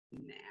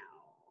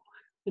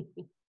now.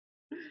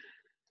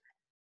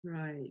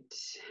 Right,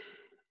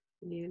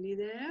 nearly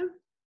there.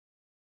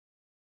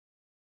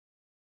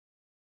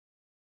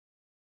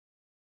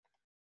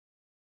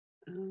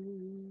 Let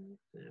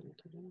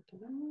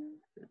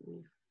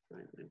me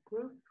find the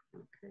group.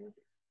 Okay,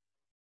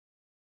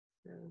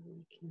 so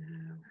we can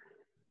have.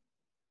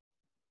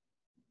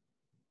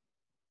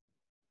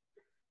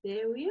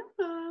 There we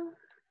are.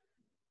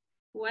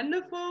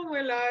 Wonderful,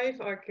 we're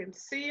live. I can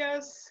see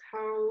us.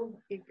 How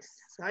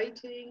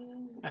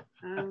exciting. I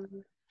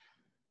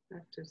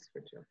have to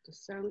switch off the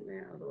sound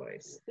there,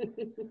 otherwise.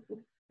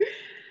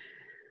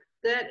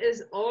 That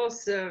is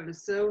awesome.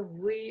 So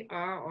we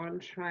are on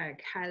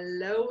track.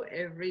 Hello,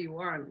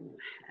 everyone.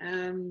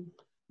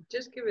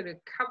 Just give it a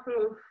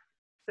couple of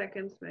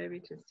seconds maybe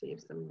to see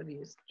if somebody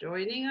is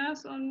joining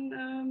us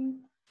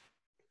on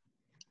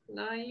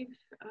live.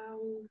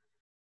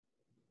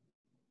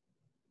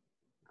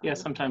 Yeah,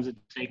 sometimes it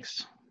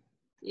takes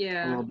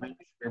a little bit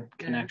for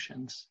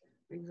connections.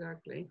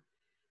 Exactly.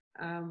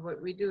 But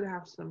we do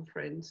have some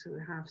friends who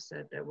have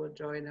said they will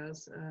join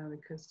us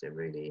because they're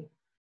really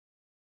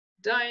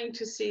dying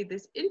to see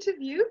this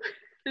interview,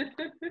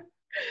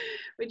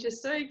 which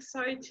is so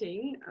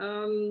exciting.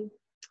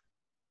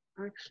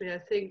 Actually, I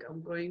think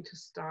I'm going to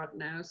start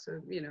now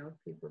so, you know,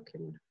 people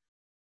can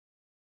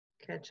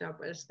catch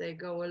up as they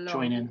go along.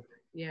 Join in.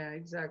 Yeah,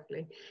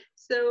 exactly.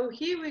 So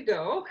here we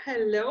go.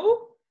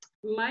 Hello.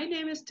 My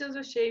name is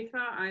Tirza Schaefer.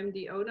 I'm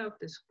the owner of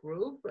this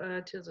group,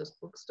 Tirza's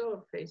Bookstore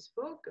on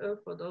Facebook.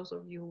 For those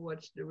of you who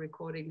watch the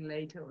recording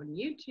later on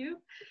YouTube,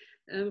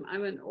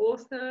 I'm an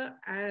author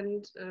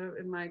and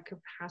in my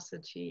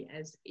capacity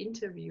as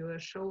interviewer,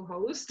 show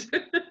host,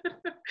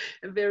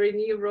 a very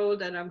new role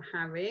that I'm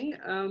having.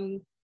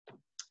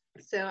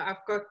 So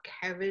I've got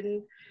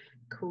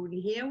Kuhn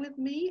here with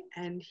me,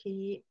 and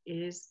he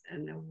is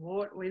an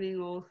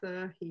award-winning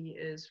author. He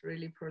is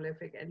really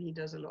prolific and he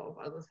does a lot of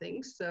other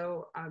things.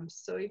 So I'm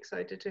so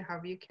excited to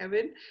have you,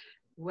 Kevin.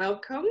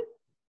 Welcome.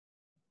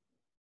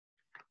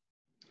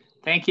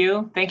 Thank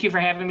you. Thank you for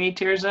having me,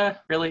 Tirza.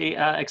 Really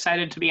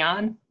excited to be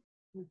on.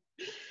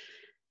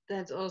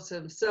 That's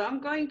awesome. So I'm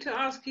going to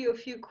ask you a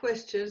few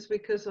questions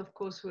because, of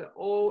course, we're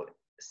all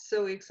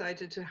so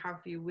excited to have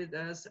you with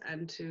us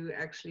and to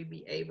actually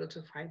be able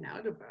to find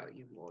out about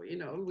you more. You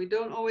know, we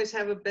don't always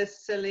have a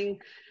best-selling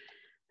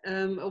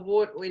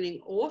award-winning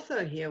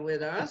author here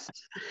with us.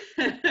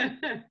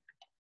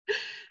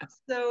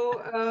 So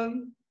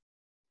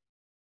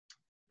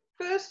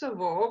first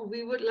of all,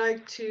 we would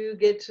like to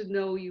get to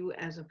know you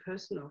as a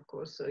person, of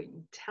course. So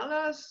you tell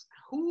us,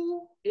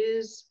 who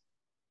is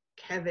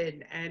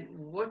Kevin and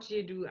what do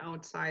you do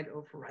outside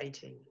of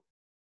writing?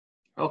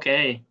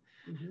 Okay.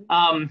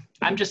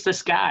 I'm just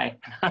this guy.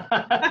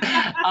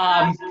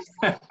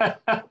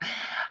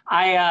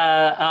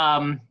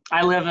 I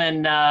live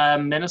in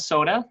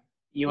Minnesota,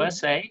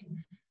 USA.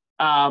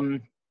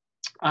 I'm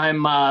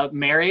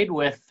married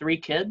with 3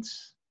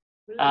 kids.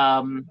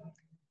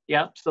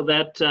 Yep. So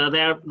that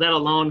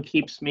alone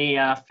keeps me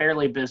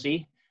fairly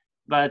busy.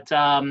 But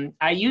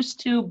I used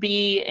to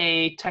be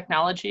a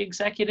technology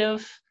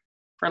executive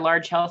for a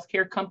large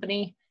healthcare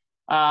company.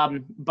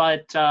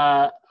 But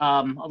a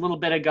little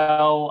bit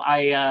ago,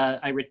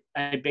 I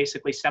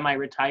basically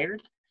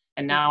semi-retired,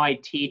 and now I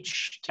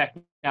teach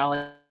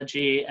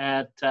technology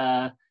at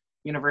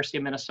University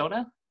of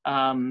Minnesota.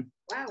 Wow.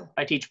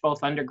 I teach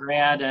both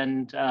undergrad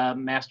and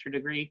master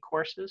degree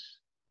courses.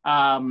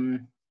 So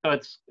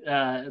it's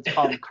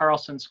called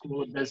Carlson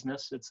School of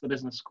Business. It's the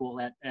business school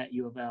at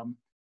U of M.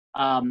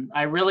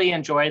 I really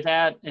enjoy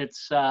that.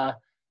 It's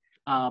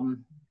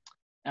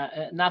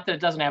not that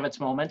it doesn't have its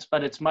moments,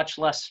 but it's much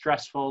less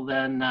stressful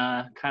than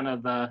kind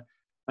of the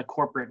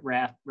corporate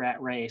rat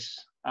race.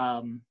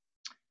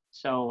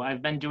 So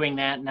I've been doing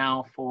that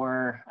now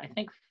for, I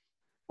think,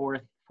 I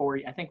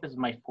think this is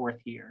my 4th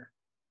year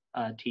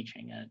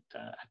teaching at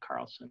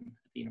Carlson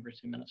at the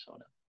University of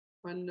Minnesota.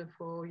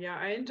 Wonderful. Yeah,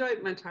 I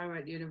enjoyed my time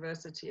at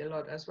university a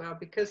lot as well,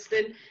 because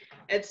then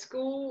at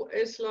school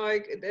it's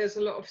like there's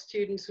a lot of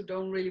students who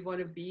don't really want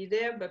to be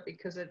there, but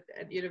because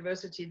at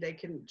university they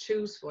can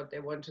choose what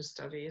they want to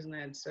study, isn't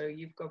it? So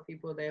you've got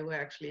people there who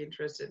are actually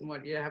interested in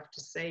what you have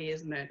to say,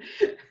 isn't it?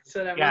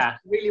 So that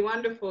must be really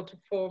wonderful to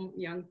form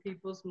young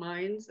people's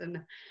minds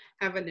and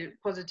have a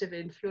positive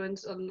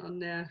influence on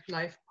their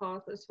life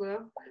path as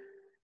well.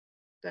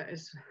 That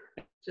is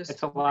just...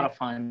 It's a lot of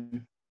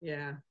fun.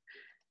 Yeah.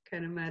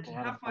 Can imagine.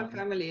 Half my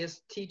family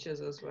is teachers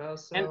as well.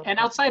 So and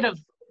outside of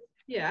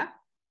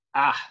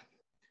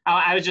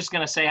I was just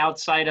going to say,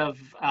 outside of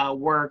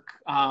work,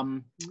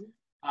 you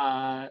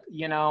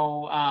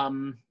know,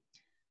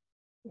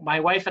 my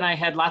wife and I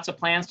had lots of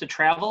plans to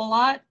travel a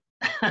lot.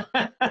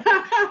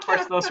 Of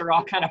course, those are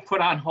all kind of put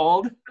on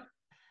hold.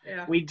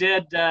 Yeah. We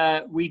did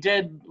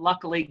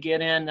luckily get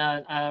in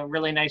a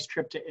really nice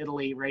trip to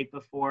Italy right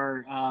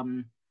before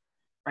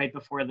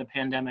the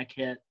pandemic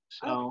hit.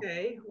 So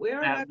okay,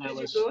 where did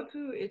you go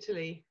to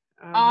Italy?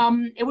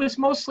 It was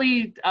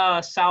mostly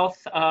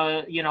south,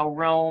 you know,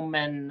 Rome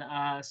and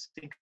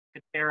Cinque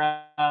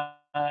Terre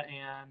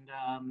and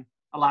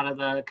a lot of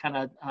the kind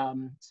of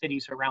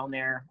cities around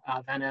there,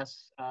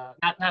 Venice,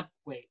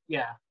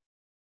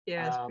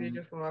 Yeah, it's um,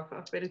 beautiful.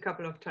 I've been a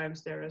couple of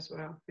times there as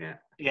well. Yeah.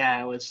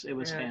 yeah, it was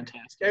Yeah.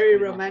 fantastic. Very We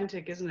loved it.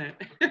 romantic, isn't it?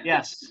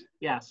 Yes,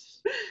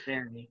 yes,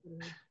 very,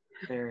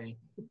 very.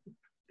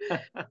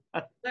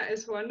 That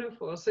is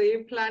wonderful. So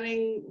you're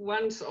planning,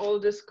 once all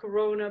this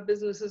Corona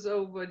business is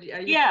over, are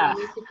you Yeah,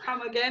 planning to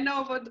come again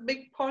over the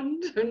big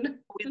pond?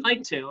 we'd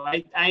like to.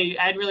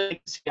 I'd really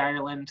like to see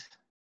Ireland.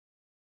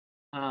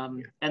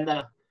 And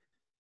the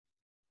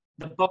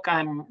book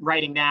I'm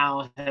writing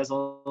now has a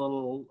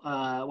little,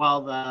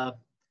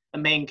 the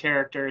main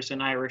character is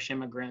an Irish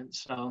immigrant,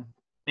 so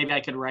maybe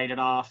I could write it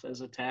off as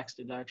a tax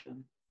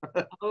deduction.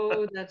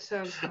 Oh, that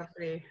sounds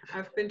lovely.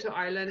 I've been to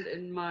Ireland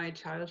in my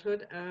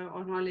childhood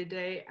on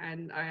holiday,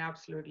 and I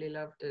absolutely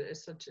loved it.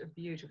 It's such a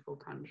beautiful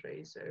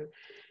country. So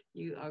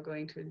you are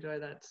going to enjoy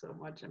that so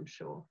much, I'm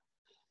sure.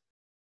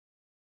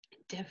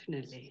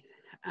 Definitely.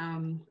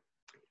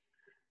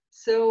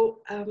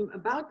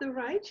 About the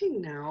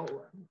writing now,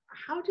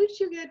 how did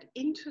you get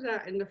into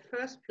that in the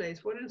first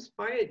place? What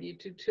inspired you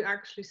to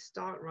actually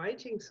start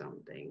writing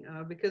something?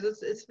 Because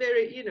it's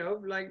very, you know,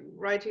 like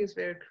writing is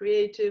very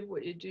creative,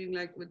 what you're doing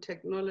like with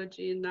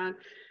technology and that,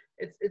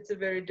 it's a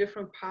very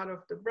different part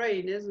of the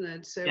brain, isn't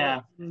it? So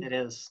Yeah, it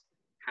is.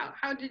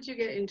 how did you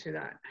get into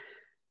that?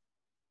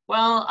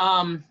 Well,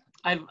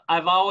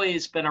 I've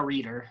always been a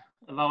reader.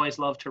 I've always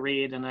loved to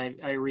read, and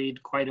I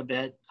read quite a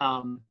bit.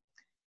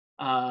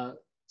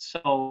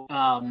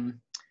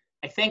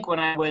 I think when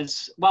I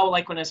was,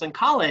 like when I was in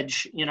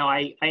college, you know,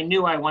 I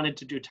knew I wanted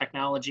to do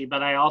technology,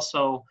 but I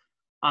also,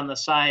 on the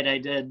side, I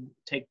did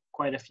take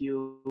quite a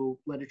few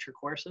literature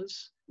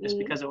courses just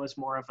because it was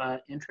more of an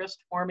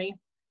interest for me.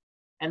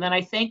 And then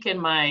I think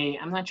I'm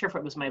not sure if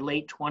it was my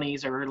late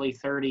 20s or early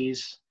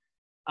 30s,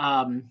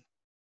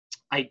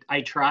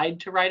 I tried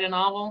to write a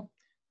novel,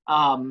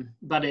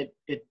 but it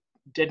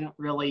didn't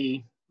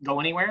really go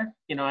anywhere.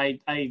 You know, I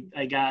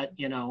got,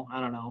 you know, I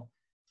don't know,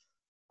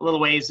 a little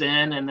ways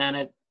in, and then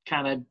it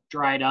kind of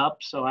dried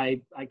up. So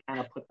I kind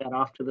of put that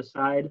off to the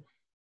side.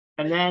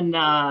 And then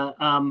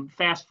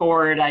fast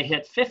forward, I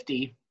hit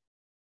 50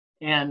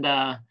 and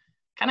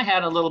kind of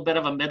had a little bit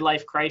of a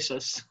midlife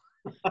crisis.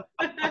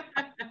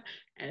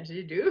 As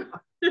you do.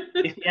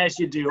 As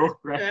you do,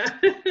 right?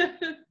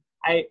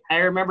 I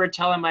remember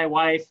telling my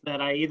wife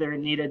that I either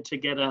needed to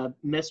get a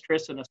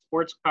mistress in a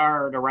sports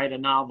car or to write a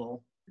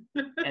novel.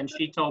 And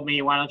she told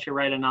me, why don't you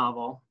write a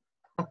novel?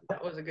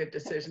 That was a good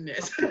decision,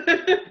 yes.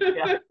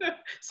 Yeah.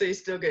 So you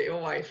still get your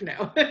wife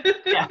now.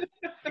 Yeah,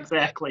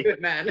 exactly.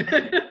 Good man.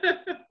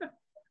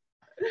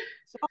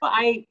 So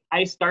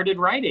I started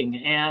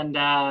writing and,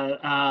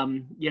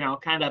 you know,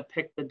 kind of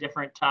picked a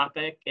different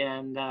topic,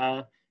 and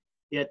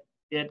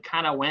it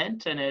kind of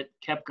went and it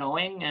kept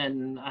going.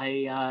 And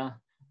I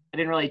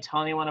didn't really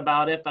tell anyone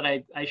about it, but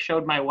I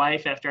showed my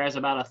wife after I was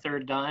about a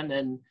third done,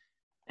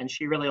 and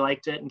she really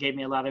liked it and gave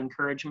me a lot of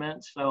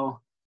encouragement. So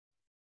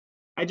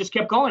I just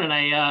kept going, and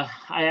I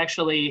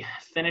actually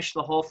finished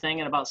the whole thing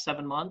in about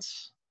 7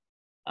 months,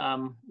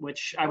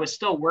 which I was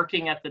still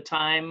working at the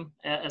time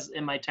as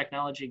in my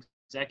technology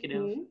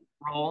executive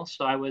role.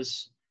 So I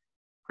was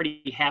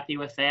pretty happy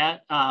with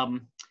that.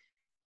 And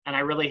I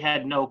really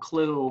had no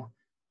clue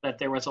that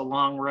there was a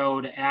long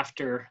road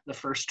after the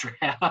first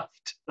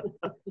draft.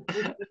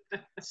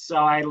 So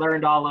I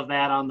learned all of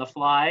that on the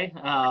fly.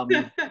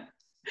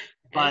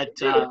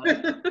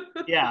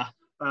 Yeah.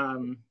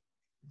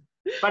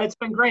 But it's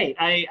been great.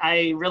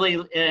 I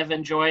really have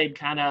enjoyed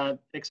kind of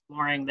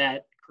exploring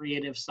that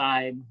creative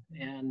side,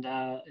 and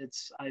I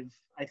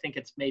think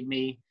it's made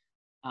me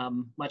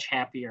much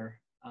happier.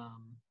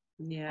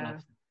 Yeah. Kind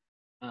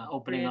of,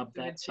 opening up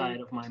that side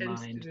of my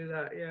mind. To do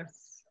that,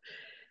 yes.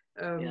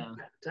 Yeah.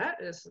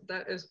 That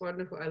is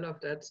wonderful. I love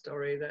that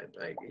story. That,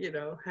 like, you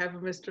know, have a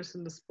mistress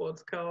in the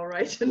sports car,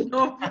 write a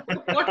novel.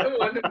 What a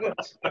wonderful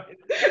story.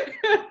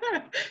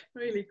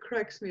 Really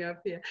cracks me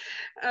up here.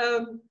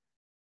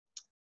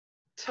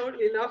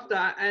 Totally love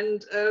that.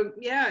 And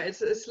yeah,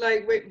 it's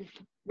like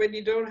when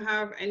you don't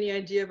have any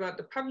idea about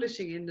the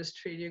publishing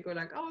industry, you go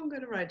like, oh, I'm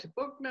going to write a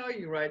book now.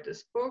 You write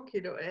this book,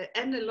 you know,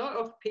 and a lot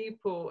of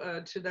people,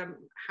 to them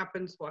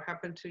happens what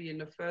happened to you in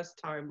the first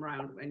time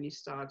round when you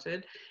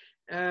started.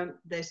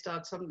 They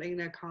start something,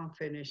 they can't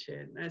finish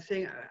it. And I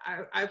think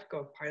I've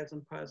got piles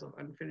and piles of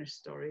unfinished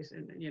stories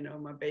in, you know,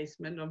 my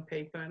basement on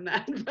paper and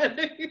that, but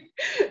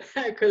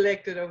I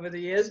collected over the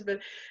years. But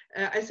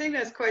I think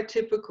that's quite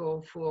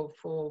typical for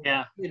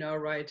you know,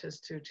 writers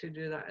to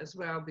do that as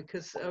well,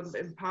 because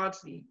in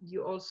parts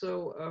you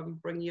also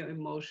bring your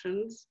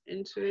emotions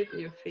into it,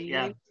 your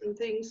feelings and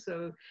things.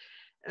 So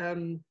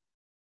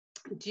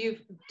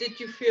did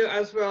you feel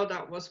as well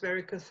that was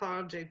very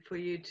cathartic for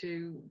you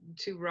to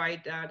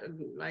write that and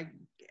like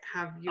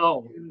have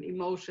your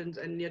emotions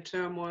and your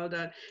turmoil,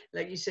 that,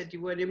 like you said,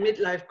 you were in a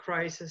midlife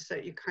crisis,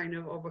 that you kind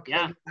of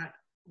overcame that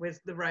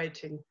with the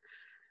writing?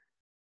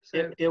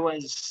 So it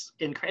was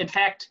in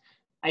fact,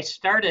 I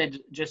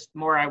started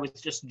I was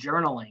just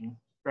journaling,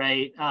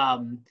 right?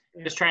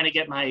 Just trying to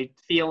get my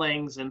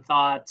feelings and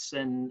thoughts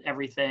and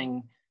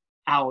everything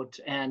out,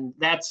 and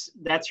that's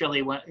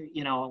really what,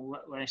 you know,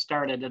 when I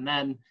started. And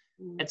then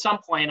at some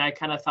point I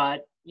kind of thought,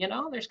 you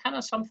know, there's kind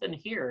of something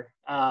here.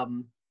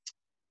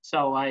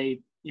 So I,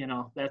 you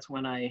know, that's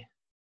when I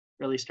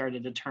really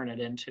started to turn it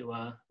into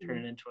a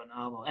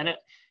novel. And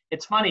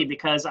it's funny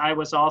because I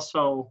was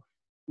also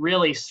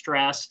really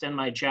stressed in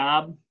my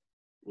job,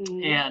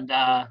 and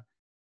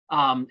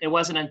it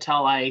wasn't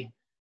until I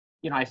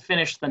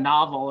finished the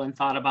novel and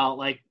thought about,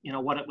 like, you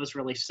know, what it was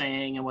really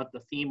saying and what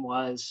the theme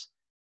was,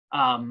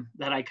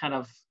 that I kind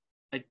of,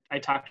 I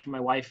talked to my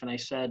wife and I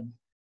said,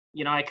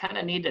 you know, I kind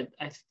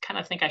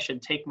of think I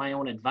should take my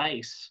own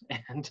advice.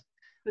 And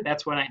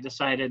that's when I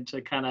decided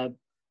to kind of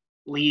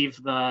leave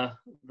the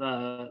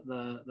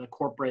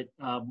corporate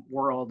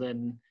world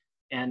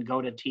and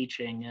go to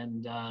teaching.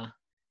 And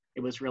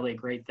it was really a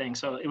great thing.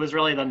 So it was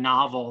really the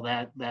novel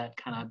that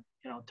kind of,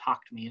 you know,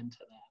 talked me into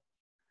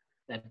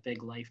that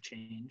big life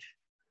change.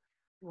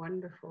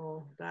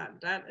 Wonderful.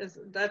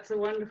 That's a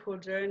wonderful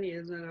journey,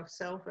 isn't it, of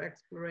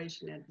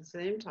self-exploration at the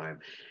same time.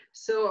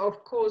 So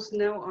of course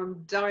now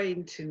I'm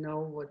dying to know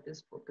what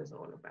this book is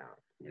all about.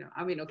 You know,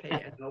 I mean, okay,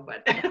 I know,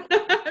 but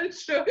I'm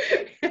sure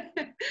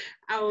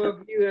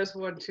our viewers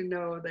want to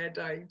know. They're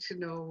dying to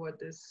know what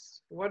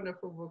this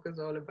wonderful book is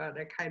all about.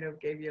 That kind of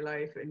gave your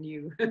life a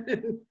new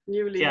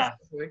lease.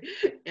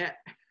 Yeah.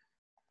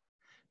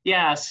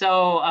 Yeah,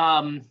 so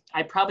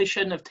I probably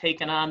shouldn't have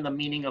taken on the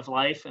meaning of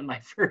life in my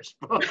first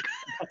book.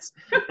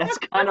 That's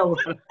kind of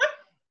what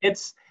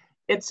it's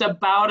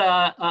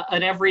about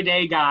an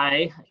everyday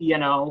guy, you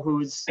know,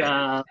 who's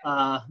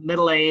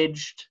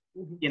middle-aged,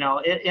 you know,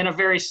 in a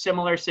very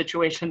similar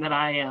situation that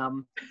I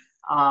am,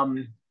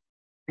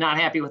 not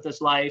happy with his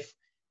life,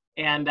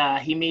 and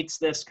he meets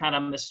this kind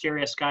of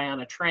mysterious guy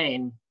on a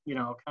train, you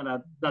know, kind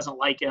of doesn't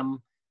like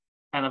him,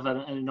 kind of an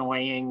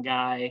annoying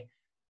guy.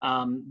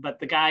 But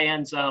the guy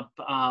ends up,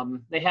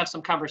 they have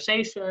some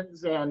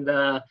conversations, and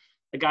the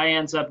guy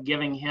ends up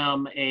giving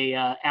him a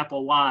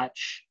Apple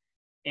Watch,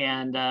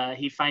 and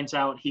he finds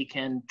out he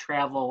can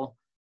travel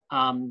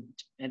and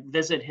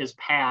visit his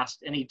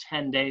past any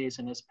 10 days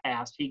in his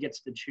past. He gets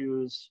to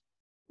choose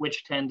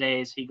which 10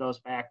 days he goes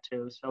back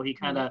to. So he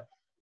kind of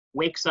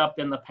wakes up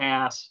in the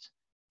past,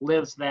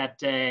 lives that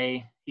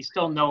day. He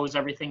still knows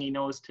everything he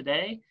knows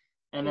today.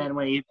 And then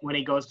when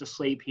he goes to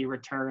sleep, he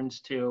returns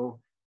to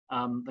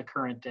the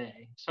current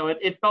day. So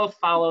it both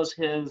follows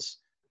his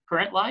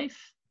current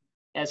life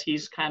as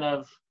he's kind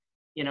of,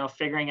 you know,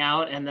 figuring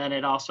out, and then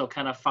it also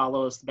kind of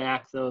follows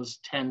back those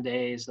 10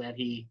 days that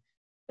he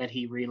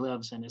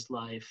relives in his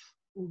life.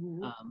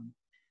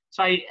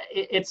 So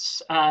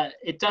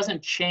it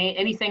doesn't change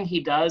anything he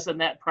does in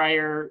that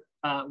prior,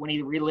 when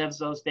he relives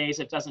those days,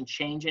 it doesn't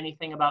change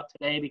anything about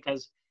today,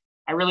 because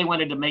I really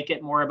wanted to make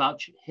it more about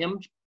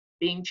him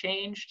being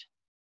changed,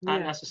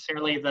 not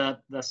necessarily the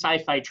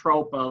sci-fi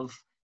trope of,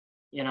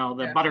 you know,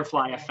 the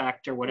butterfly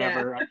effect or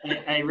whatever.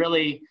 I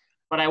really,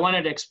 what I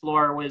wanted to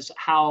explore was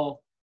how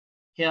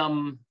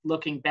him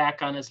looking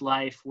back on his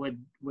life would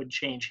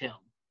change him.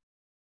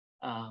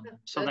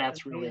 So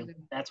that's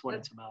what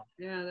it's about.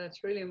 Yeah,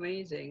 that's really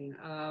amazing.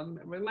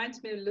 It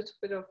reminds me a little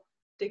bit of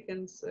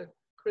Dickens'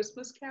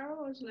 Christmas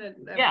Carol, isn't it?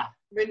 Yeah.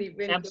 Really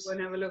go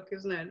and have a look,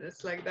 isn't it?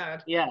 It's like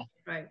that. Yeah.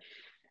 Right.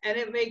 And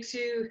it makes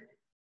you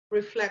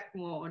reflect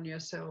more on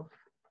yourself.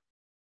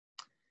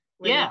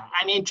 Yeah,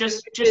 I mean,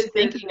 just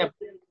thinking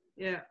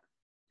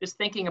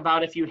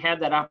about if you had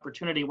that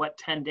opportunity, what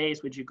 10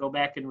 days would you go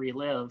back and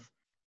relive?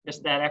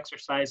 Just that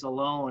exercise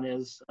alone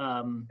is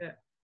kind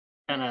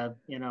of,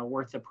 you know,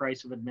 worth the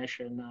price of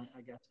admission,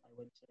 I guess I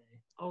would say.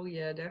 Oh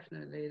yeah,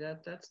 definitely.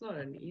 That's not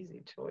an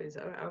easy choice.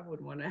 I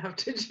wouldn't want to have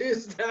to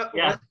choose that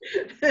one.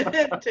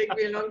 It'd take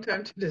me a long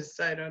time to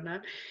decide on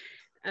that.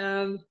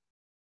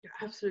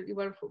 Absolutely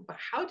wonderful. But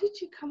how did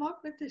you come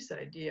up with this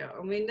idea?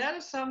 I mean, that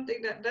is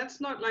something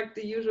that's not like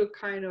the usual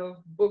kind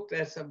of book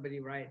that somebody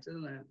writes,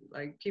 isn't it?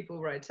 Like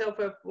people write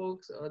self-help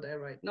books, or they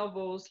write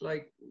novels,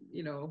 like,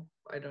 you know,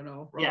 I don't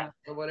know,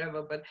 or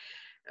whatever, but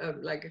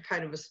like a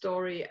kind of a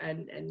story,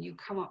 and you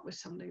come up with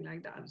something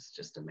like that. It's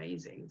just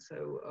amazing.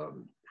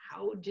 So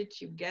how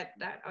did you get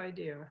that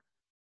idea?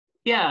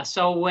 Yeah,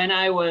 so when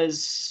I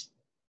was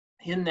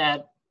in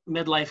that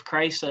midlife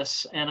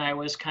crisis and I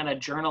was kind of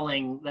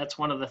journaling, that's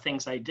one of the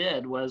things I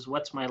did was,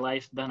 what's my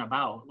life been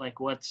about? Like,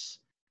 what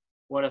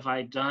have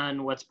I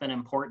done? What's been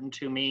important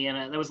to me? And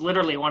it was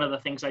literally one of the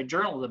things I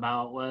journaled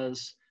about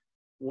was,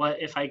 what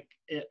if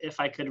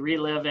I could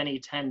relive any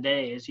 10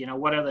 days, you know,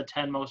 what are the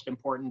 10 most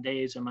important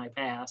days in my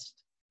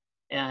past?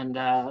 And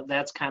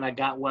that's kind of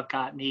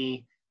got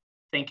me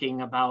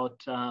thinking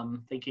about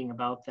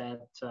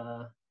that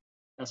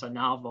as a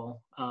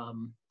novel.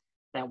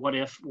 That what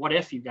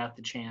if you got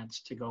the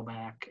chance to go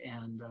back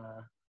and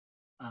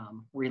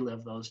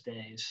relive those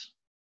days?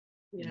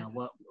 You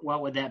know,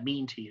 what would that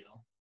mean to you?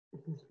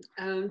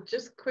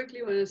 Just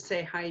quickly want to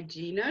say hi,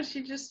 Gina.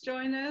 She just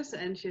joined us,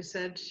 and she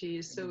said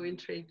she's so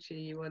intrigued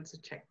she wants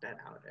to check that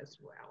out as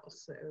well.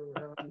 So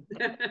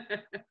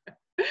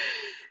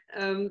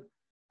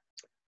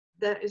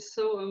That is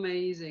so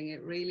amazing.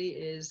 It really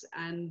is.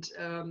 And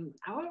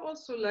I would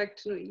also like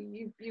to know,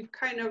 you've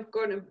kind of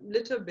gone a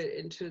little bit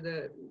into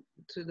the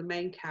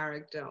main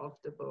character of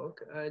the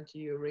book. Do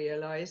you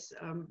realize?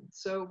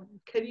 So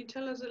can you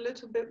tell us a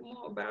little bit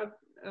more about,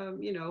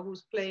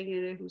 who's playing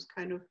in it, who's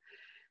kind of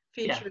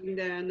Yeah. featuring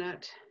there and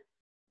that?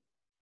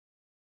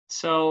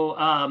 So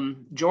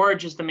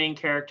George is the main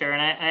character,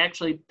 and I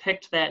actually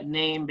picked that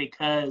name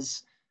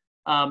because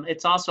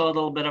it's also a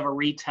little bit of a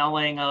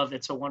retelling of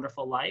 "It's a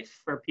Wonderful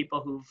Life" for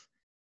people who've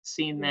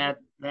seen that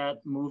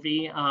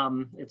movie.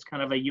 It's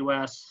kind of a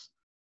U.S.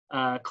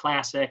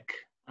 Classic,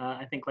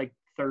 I think like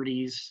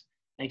 30s,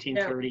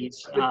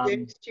 1930s. With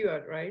James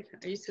Stewart, right?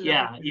 I used to love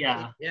Yeah, it.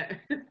 yeah. Yeah.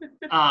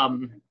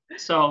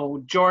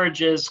 So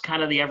George is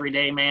kind of the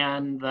everyday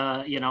man.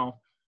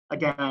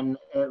 Again,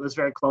 it was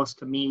very close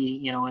to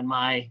me, in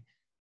my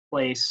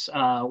place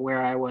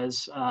where I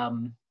was,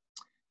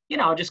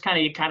 just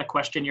you kind of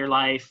question your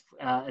life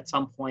at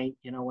some point,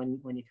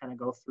 when you kind of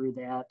go through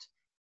that.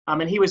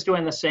 And he was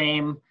doing the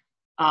same.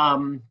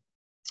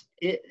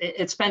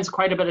 It spends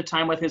quite a bit of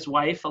time with his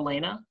wife,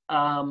 Elena.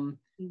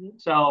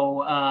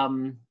 So,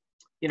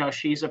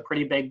 she's a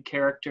pretty big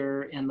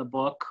character in the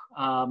book.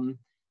 And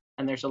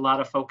there's a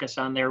lot of focus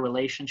on their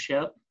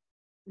relationship.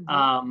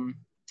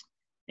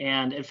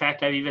 And in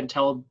fact, I've even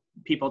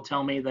people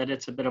tell me that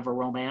it's a bit of a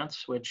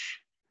romance, which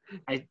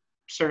I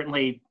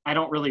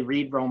don't really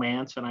read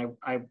romance, and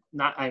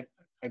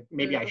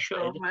maybe I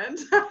should.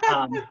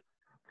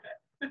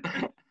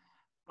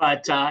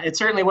 But it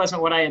certainly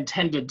wasn't what I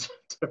intended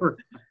to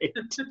write.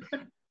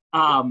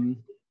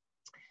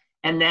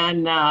 And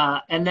then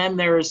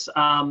there's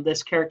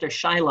this character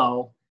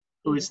Shiloh,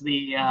 who's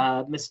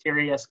the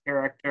mysterious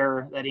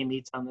character that he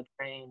meets on the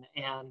train,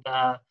 and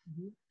a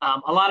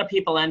lot of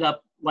people end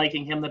up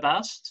liking him the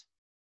best.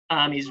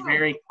 He's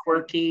very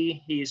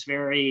quirky. He's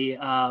very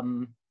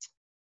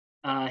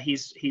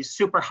he's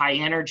super high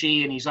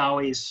energy, and he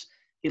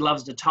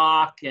loves to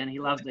talk, and he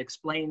loves to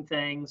explain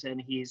things, and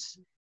he's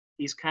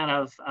kind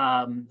of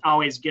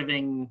always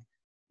giving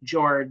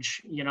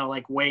George,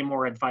 like way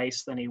more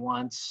advice than he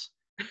wants.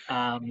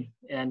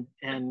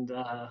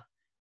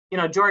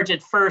 George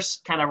at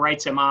first kind of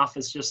writes him off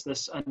as just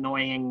this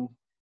annoying,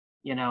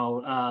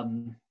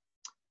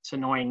 this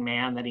annoying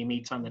man that he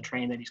meets on the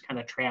train that he's kind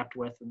of trapped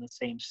with in the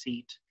same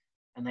seat,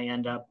 and they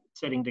end up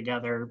sitting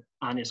together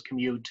on his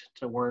commute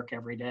to work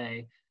every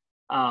day.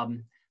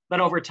 But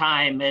over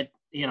time,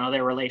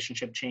 their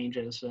relationship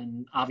changes,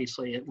 and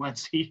obviously,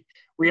 once he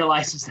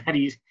realizes that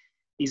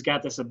he's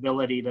got this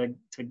ability to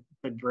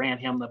grant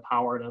him the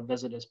power to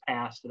visit his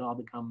past, it all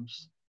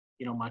becomes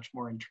much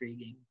more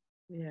intriguing.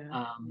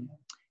 Yeah.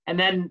 And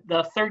then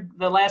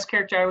the last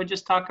character I would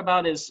just talk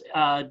about is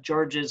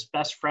George's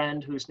best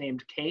friend, who's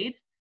named Cade,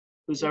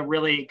 who's a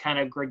really kind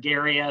of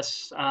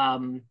gregarious,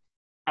 kind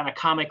of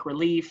comic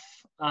relief,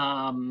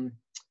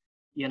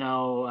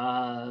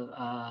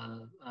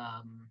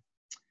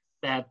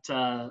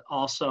 that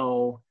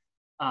also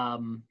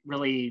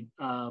really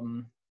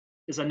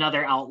is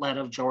another outlet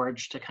of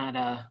George to kind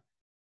of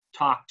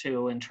talk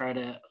to and try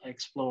to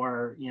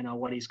explore,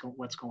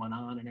 what's going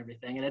on and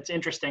everything. And it's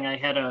interesting. I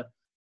had a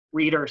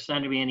reader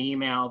send me an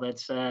email that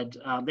said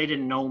they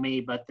didn't know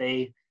me, but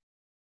they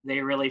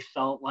really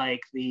felt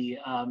like the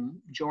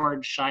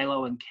George,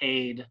 Shiloh, and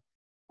Cade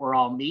were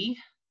all me,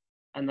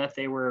 and that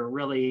they were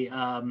really,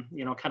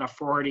 kind of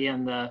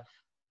Freudian, the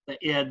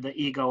id, the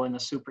ego, and the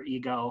super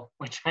ego,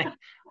 which I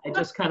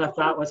just kind of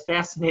thought was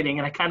fascinating.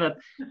 And I kind of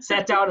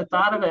sat down and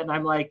thought of it, and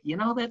I'm like,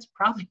 that's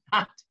probably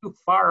not too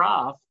far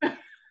off.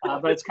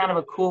 But it's kind of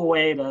a cool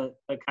way to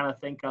kind of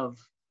think of,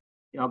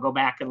 go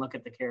back and look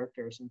at the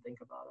characters and think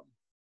about them.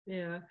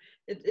 Yeah,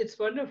 it's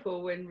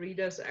wonderful when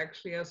readers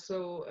actually are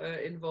so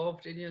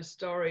involved in your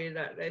story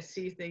that they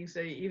see things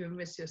that you even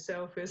miss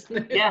yourself,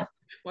 isn't it? Yeah.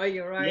 While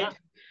you're right. Yeah.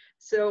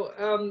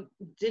 So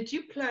did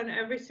you plan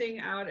everything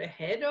out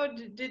ahead, or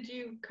did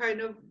you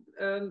kind of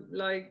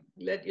like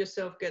let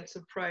yourself get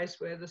surprised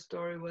where the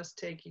story was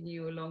taking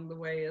you along the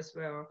way as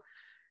well?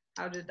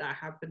 How did that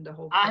happen, the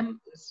whole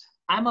process?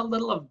 I'm a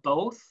little of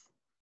both.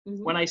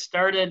 When I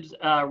started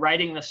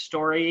writing the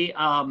story,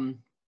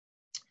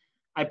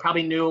 I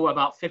probably knew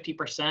about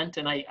 50%,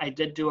 and I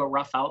did do a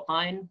rough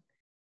outline.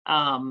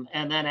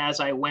 And then as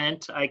I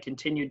went, I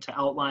continued to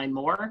outline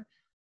more.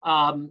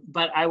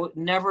 But I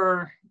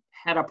never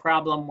had a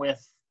problem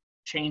with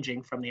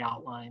changing from the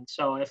outline.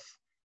 So if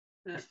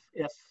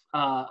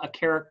a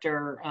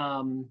character,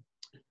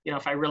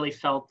 if I really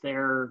felt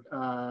if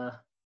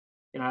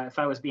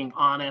I was being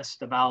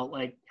honest about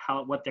like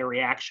what their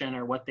reaction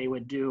or what they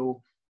would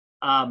do,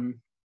 I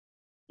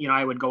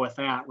would go with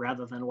that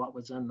rather than what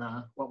was in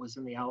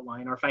the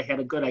outline. Or if I had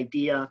a good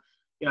idea,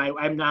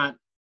 I'm not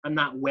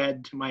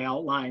wed to my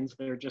outlines.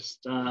 They're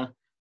just a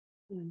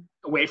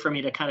way for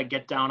me to kind of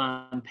get down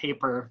on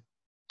paper,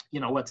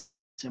 what's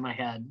in my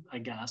head, I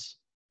guess.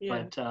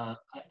 Yeah. But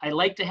I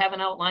like to have an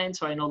outline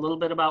so I know a little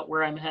bit about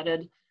where I'm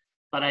headed,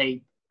 but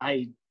I'm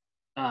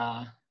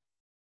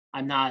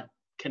not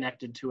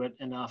connected to it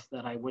enough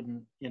that I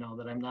wouldn't,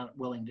 that I'm not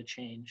willing to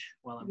change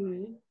while I'm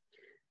writing.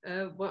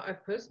 Well, I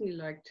personally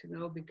like to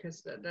know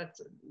because that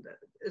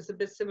is a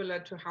bit similar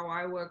to how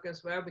I work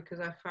as well. Because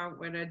I found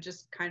when I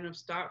just kind of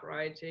start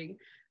writing,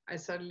 I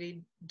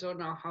suddenly don't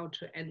know how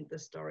to end the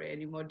story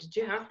anymore. Did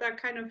you have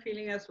that kind of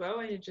feeling as well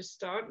when you just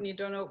start and you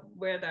don't know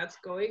where that's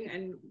going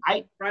and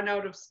I run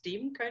out of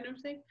steam kind of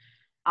thing?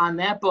 On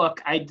that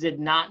book, I did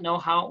not know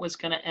how it was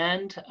going to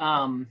end.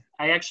 I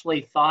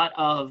actually thought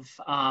of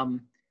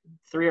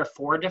 3 or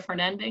 4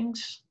 different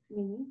endings,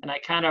 Mm-hmm. and I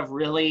kind of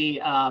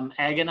really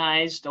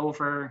agonized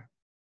over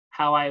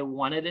how I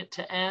wanted it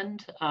to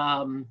end.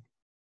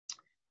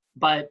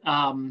 But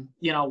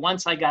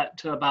once I got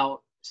to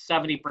about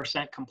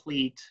 70%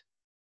 complete,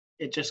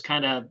 it just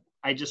kind of,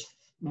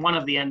 one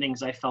of the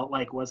endings I felt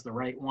like was the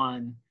right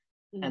one.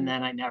 Mm-hmm. And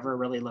then I never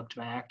really looked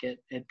back.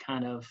 It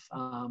kind of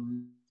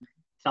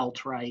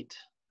felt right.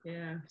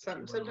 Yeah,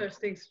 sometimes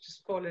things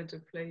just fall into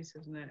place,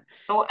 isn't it?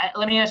 So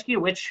let me ask you,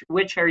 which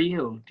are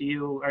you?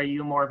 Are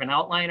you more of an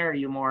outliner? Are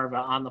you more of a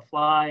on the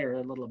fly, or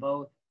a little of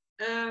both?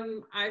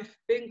 I've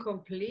been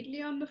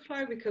completely on the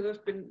fly because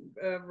I've been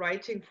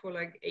writing for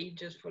like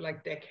ages, for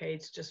like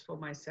decades, just for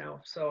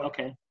myself. So,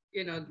 Okay.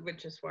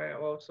 which is why I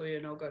also,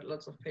 got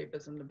lots of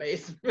papers in the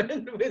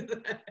basement with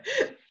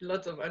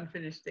lots of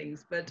unfinished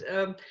things. But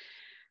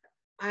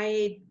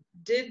I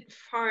did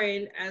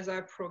find as I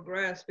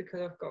progressed,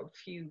 because I've got a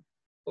few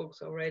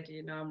books already,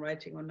 I'm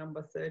writing on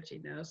number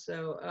 30 now.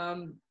 So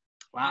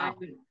Wow.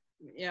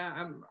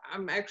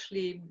 I'm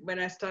actually, when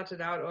I started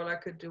out, all I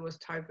could do was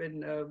type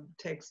in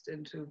text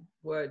into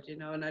Word,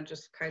 and I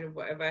just kind of,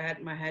 whatever I had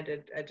in my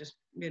head, I just,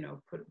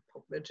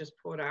 it just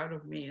poured out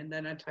of me. And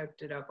then I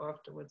typed it up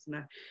afterwards, and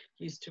I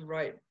used to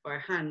write by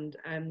hand.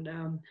 And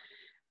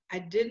I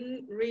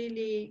didn't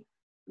really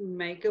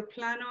make a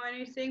plan or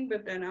anything,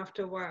 but then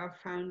after a while I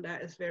found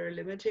that is very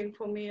limiting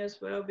for me as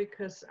well,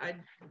 because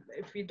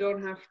if you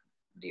don't have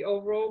the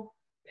overall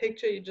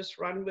picture, you just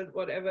run with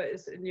whatever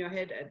is in your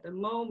head at the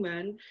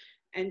moment,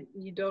 and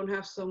you don't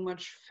have so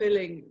much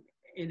filling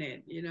in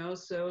it,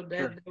 so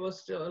there was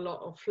still a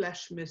lot of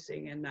flesh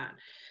missing in that.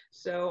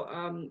 So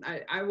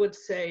I would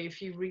say,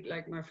 if you read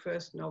like my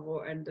first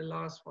novel and the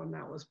last one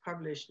that was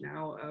published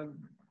now,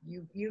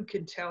 you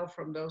can tell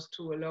from those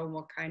two alone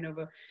what kind of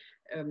a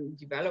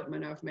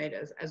development I've made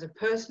as a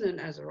person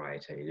and as a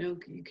writer. You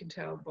can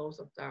tell both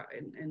of that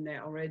in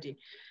there already.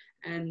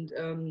 And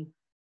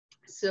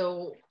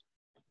so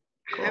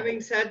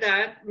having said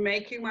that,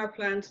 making my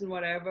plans and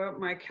whatever,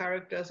 my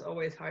characters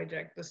always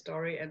hijack the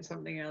story and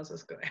something else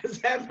is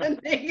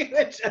happening,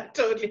 which I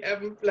totally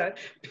haven't planned.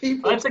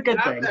 People, that's a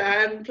good thing. I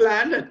hadn't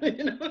planned,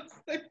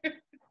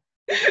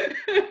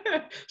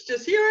 It's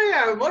just, here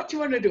I am. What do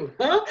you want to do,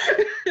 huh?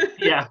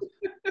 Yeah.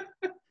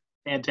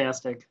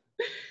 Fantastic.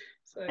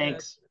 So,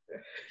 thanks.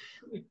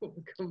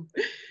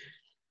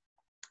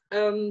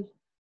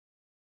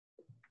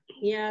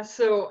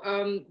 So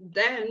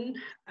then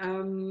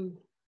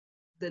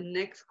the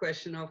next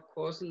question, of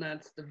course, and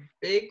that's the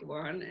big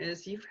one,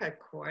 is you've had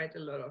quite a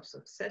lot of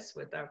success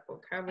with that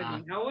book,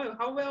 haven't you?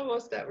 How well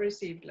was that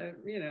received?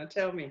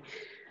 Tell me.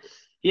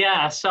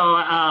 Yeah, so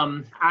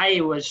I've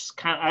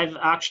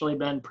actually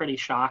been pretty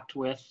shocked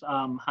with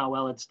how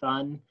well it's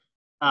done.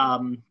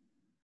 Early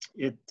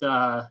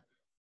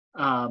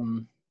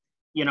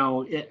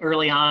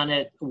on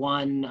it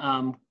won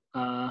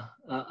a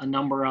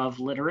number of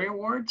literary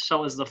awards. So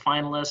it was the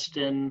finalist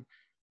in,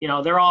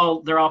 they're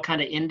all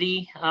kind of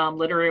indie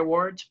literary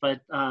awards,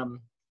 but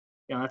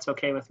that's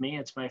okay with me.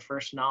 It's my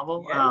first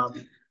novel.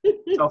 Yes.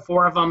 So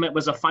 4 of them it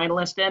was a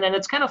finalist in, and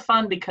it's kind of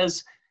fun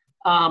because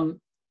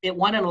it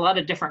won in a lot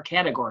of different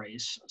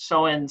categories.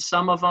 So in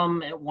some of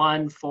them it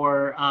won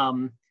for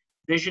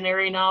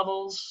visionary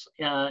novels.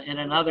 In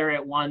another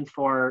it won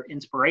for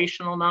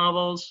inspirational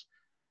novels.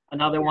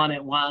 Another one,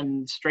 it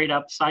won straight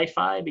up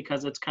sci-fi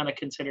because it's kind of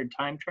considered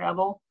time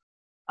travel.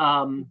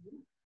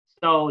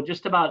 So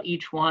just about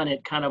each one,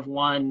 it kind of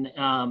won it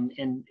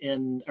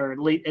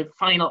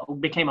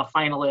became a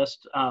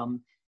finalist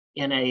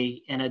in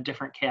a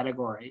different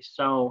category.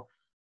 So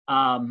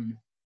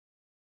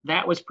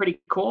that was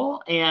pretty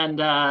cool,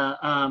 and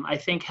I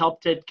think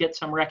helped it get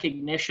some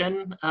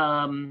recognition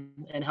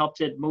and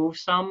helped it move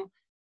some.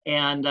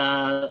 And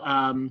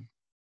I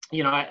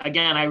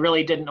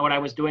really didn't know what I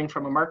was doing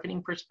from a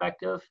marketing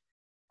perspective.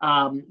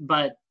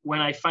 But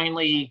when I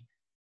finally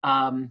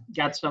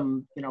got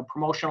some,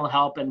 promotional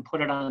help and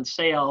put it on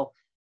sale,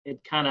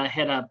 it kind of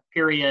hit a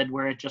period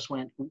where it just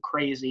went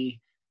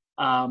crazy.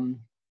 Like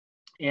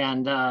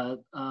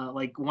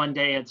one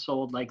day it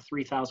sold like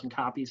 3,000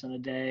 copies in a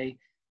day,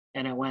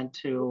 and it went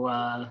to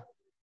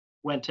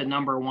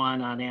number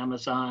 1 on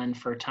Amazon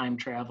for time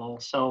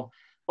travel. So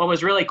what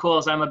was really cool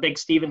is I'm a big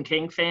Stephen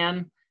King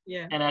fan.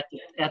 Yeah. And at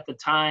the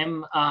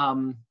time,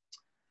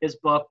 his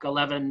book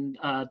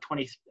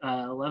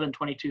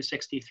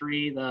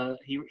 11/22/63,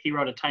 he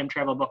wrote a time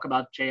travel book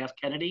about John F.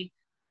 Kennedy,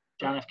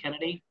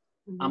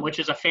 which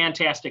is a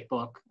fantastic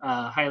book.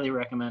 Highly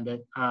recommend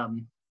it.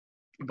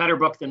 Better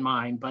book than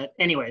mine, but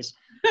anyways,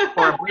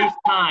 for a brief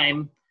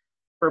time,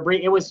 for a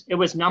brief, it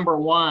was number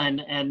one,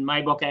 and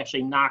my book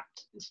actually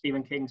knocked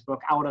Stephen King's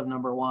book out of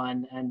number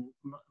one, and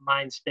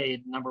mine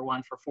stayed number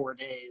one for 4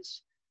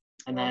 days.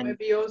 And well, then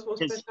maybe yours was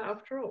better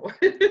after all.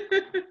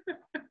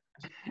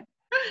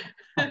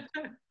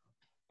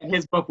 and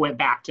his book went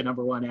back to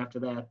number one after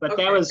that. But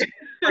Okay. that was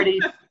pretty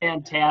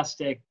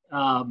fantastic.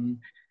 So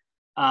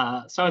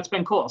it's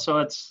been cool. So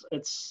it's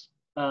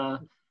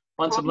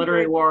won some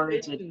literary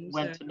awards. It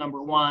went to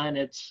number one.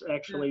 It's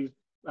actually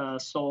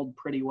sold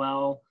pretty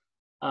well.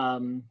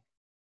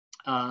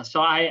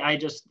 So I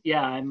just,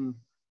 yeah,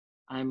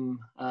 I'm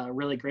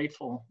really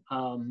grateful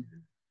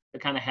to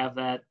kind of have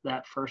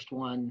that first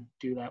one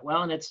do that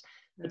well, and it's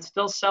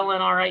still selling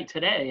all right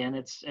today, and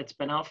it's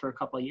been out for a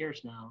couple of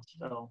years now,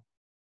 so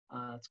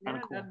it's kind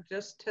of cool. That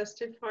just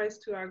testifies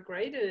to how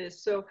great it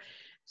is.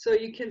 So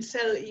you can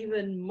sell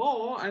even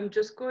more. I'm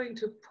just going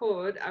to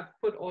I've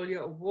put all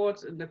your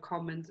awards in the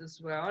comments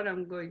as well, and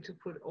I'm going to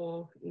put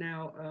all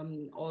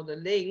the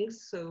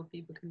links so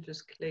people can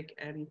just click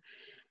and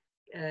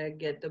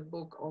get the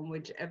book on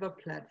whichever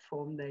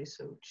platform they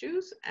so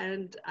choose.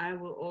 And I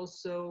will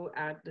also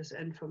add this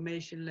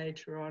information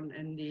later on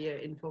in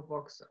the info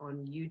box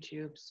on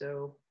YouTube,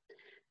 so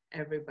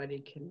everybody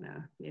can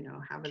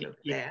have a look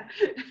there.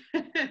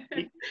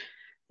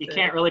 You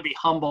can't really be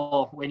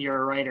humble when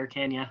you're a writer,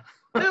 can you?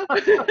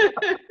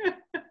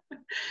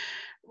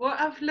 What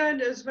I've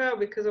learned as well,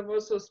 because I'm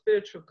also a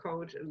spiritual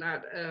coach, and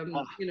that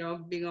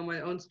being on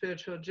my own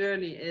spiritual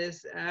journey,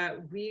 is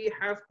we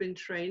have been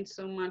trained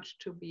so much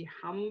to be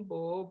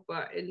humble,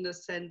 but in the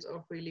sense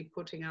of really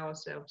putting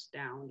ourselves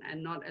down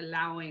and not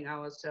allowing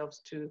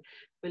ourselves to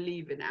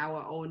believe in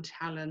our own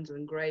talents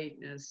and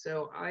greatness.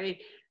 So I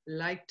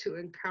like to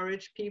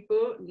encourage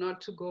people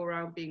not to go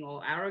around being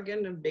all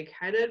arrogant and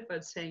big-headed,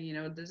 but saying,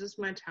 this is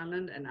my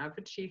talent and I've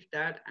achieved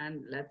that,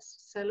 and let's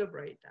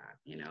celebrate that,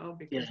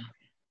 because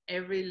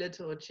every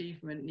little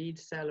achievement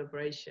needs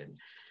celebration,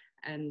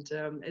 and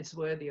it's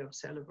worthy of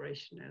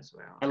celebration as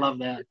well. I love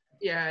that.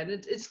 Yeah, and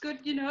it's good,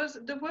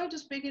 the world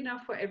is big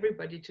enough for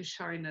everybody to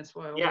shine, as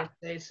well. I always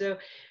say. So,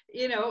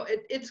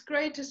 it's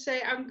great to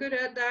say, I'm good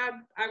at that,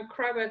 I'm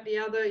crap at the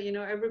other.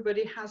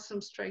 Everybody has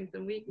some strengths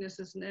and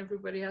weaknesses, and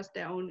everybody has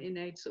their own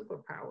innate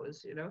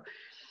superpowers.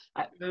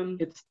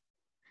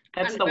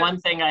 That's the one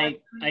thing I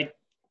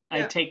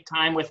take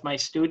time with my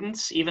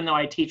students. Even though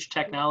I teach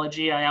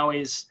technology, I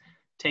always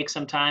take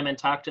some time and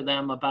talk to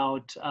them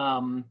about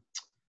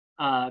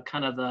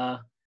kind of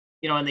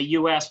in the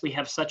US, we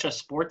have such a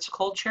sports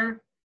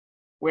culture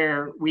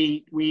where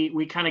we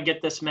kind of get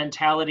this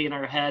mentality in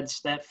our heads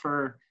that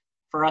for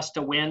us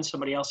to win,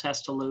 somebody else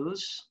has to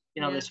lose,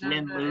 this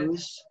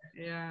win-lose.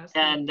 Yeah.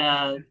 And,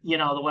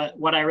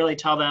 what I really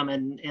tell them,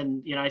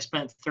 and I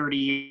spent 30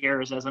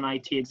 years as an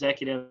IT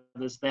executive,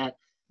 is that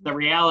the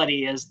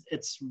reality is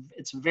it's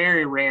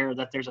very rare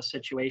that there's a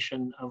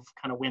situation of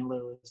kind of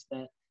win-lose,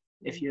 that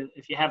if you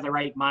have the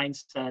right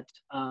mindset,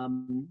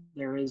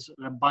 there is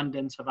an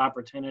abundance of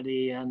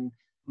opportunity, and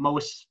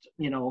most,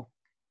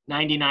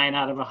 99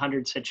 out of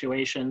 100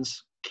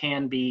 situations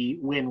can be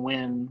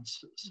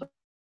win-wins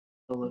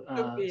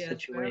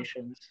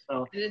situations.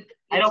 So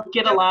I don't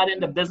get a lot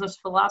into business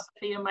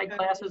philosophy in my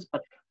classes,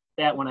 but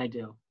that one I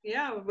do.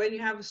 Yeah, when you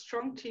have a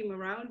strong team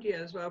around you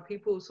as well,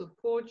 people who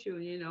support you,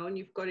 and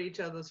you've got each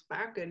other's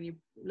back and you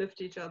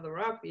lift each other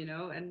up,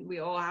 and we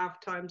all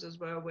have times as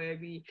well where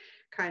we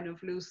kind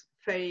of lose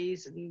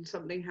phase and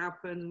something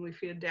happens and we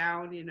feel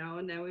down,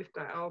 and then we've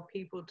got our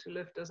people to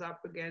lift us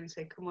up again,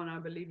 say, come on, I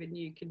believe in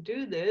you, you can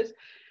do this.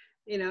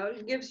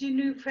 It gives you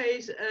new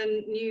phase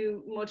and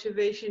new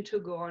motivation to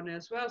go on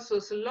as well. So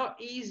it's a lot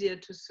easier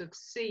to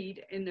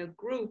succeed in a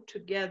group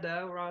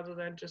together rather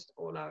than just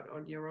all out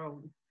on your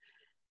own.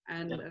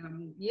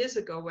 And years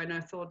ago, when I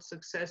thought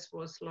success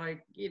was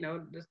like,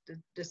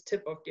 this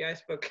tip of the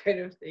iceberg kind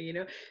of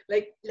thing,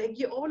 like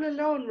you're all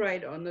alone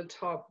right on the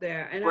top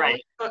there. And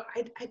right. I thought,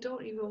 I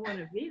don't even want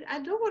to be, I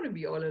don't want to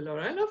be all alone.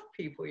 I love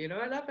people,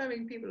 I love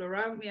having people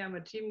around me. I'm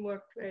a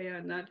teamwork player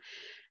and that.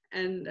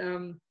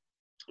 And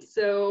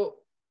so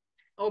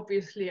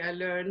obviously I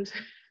learned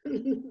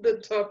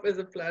the top is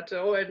a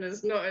plateau and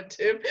it's not a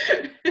tip,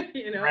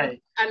 right.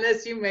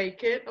 Unless you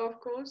make it, of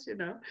course,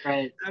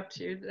 right. Up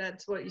to you.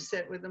 That's what you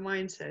said with the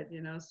mindset,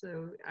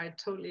 so I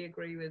totally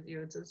agree with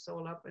you. It's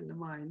all up in the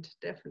mind,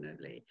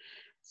 definitely.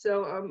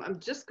 So I'm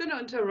just going to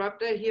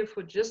interrupt here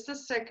for just a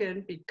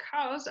second,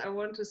 because I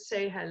want to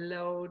say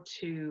hello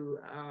to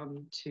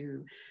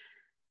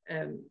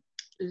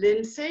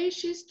Lindsay.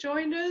 She's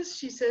joined us.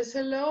 She says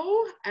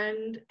hello,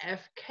 and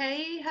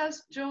FK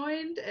has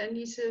joined, and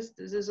he says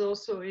this is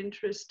also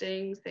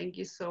interesting. Thank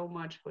you so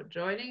much for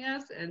joining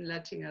us and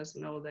letting us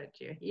know that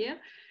you're here,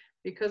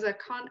 because I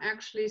can't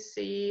actually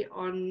see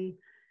on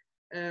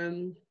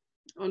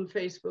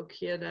Facebook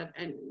here that,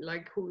 and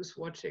like who's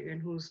watching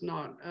and who's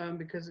not,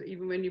 because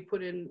even when you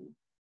put in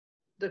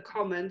the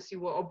comments, you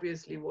were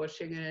obviously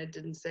watching, and it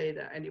didn't say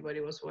that anybody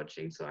was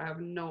watching, so I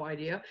have no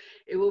idea.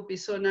 It would be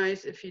so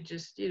nice if you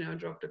just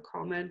dropped a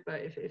comment,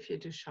 but if you're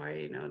too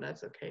shy,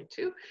 that's okay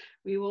too.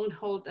 We won't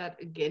hold that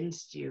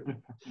against you.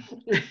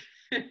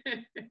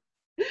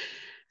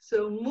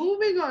 So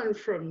moving on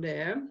from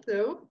there,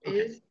 though,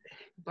 is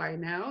by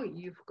now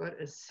you've got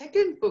a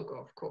second book,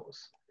 of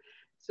course.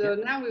 So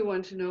now we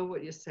want to know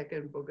what your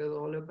second book is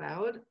all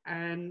about,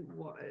 and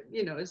what,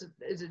 you know, is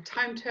it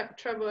time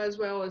travel as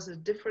well? Is it a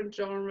different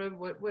genre?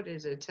 What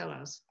is it? Tell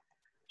us.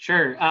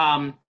 Sure.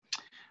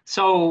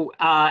 So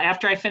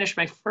after I finished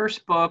my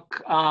first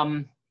book,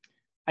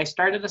 I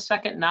started a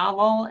second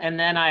novel, and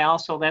then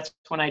that's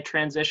when I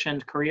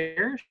transitioned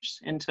careers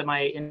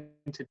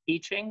into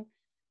teaching.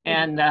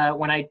 And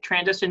when I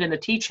transitioned into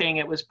teaching,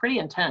 it was pretty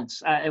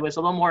intense. It was a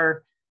little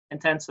more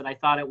intense than I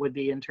thought it would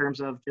be in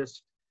terms of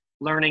just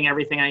learning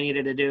everything I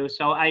needed to do.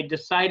 So I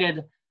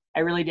decided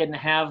I really didn't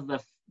have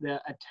the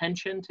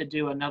attention to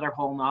do another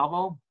whole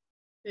novel.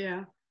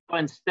 Yeah. So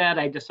instead,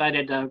 I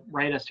decided to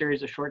write a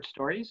series of short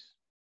stories.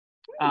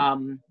 I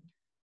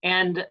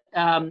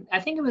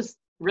think it was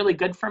really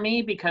good for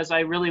me because I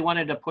really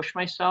wanted to push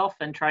myself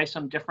and try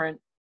some different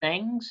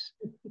things.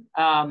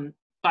 So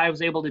I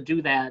was able to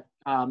do that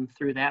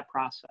through that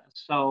process.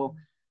 So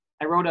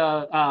I wrote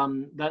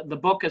the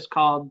book is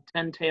called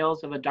 10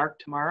 Tales of a Dark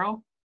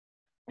Tomorrow.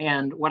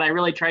 And what I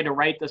really tried to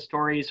write the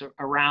stories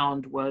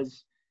around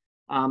was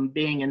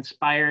being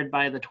inspired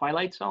by the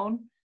Twilight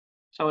Zone.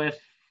 So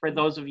for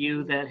those of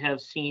you that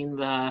have seen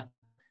the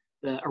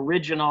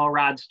original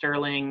Rod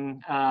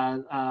Serling,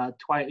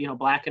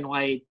 black and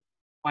white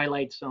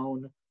Twilight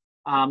Zone,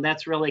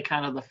 that's really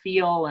kind of the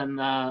feel and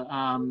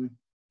the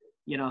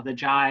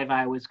jive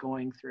I was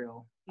going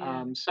through.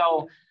 Yeah.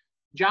 So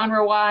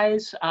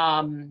genre-wise,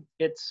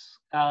 it's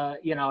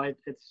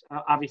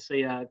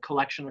obviously a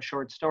collection of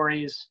short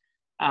stories,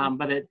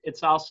 but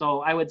it's also,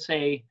 I would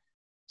say,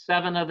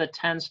 7 of the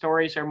 10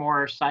 stories are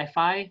more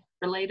sci-fi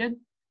related.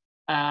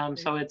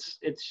 So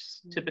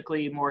it's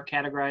typically more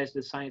categorized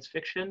as science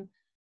fiction.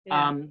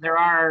 Yeah. There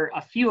are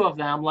a few of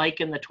them,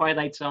 like in the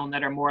Twilight Zone,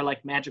 that are more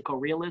like magical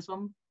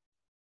realism.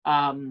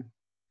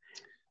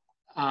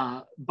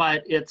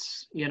 But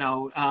it's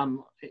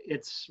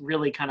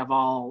really kind of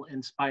all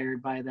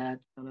inspired by that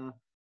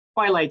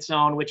Twilight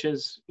Zone, which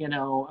is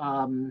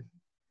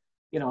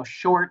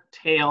short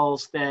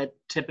tales that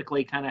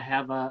typically kind of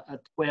have a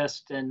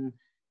twist and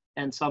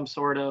some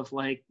sort of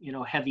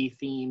heavy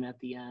theme at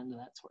the end,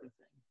 that sort of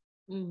thing.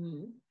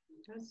 Mm-hmm.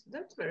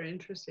 That's very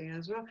interesting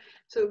as well.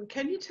 So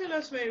can you tell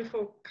us maybe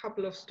for a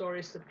couple of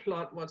stories, the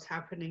plot, what's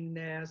happening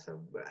there? So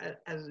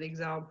as an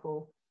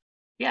example.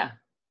 Yeah.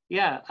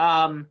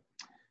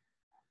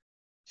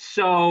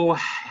 So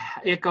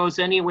it goes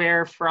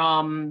anywhere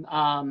from,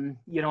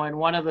 in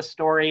one of the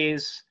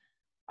stories,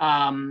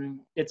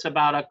 it's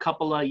about a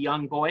couple of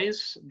young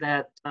boys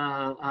that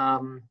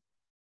one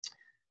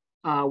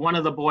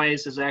of the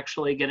boys is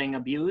actually getting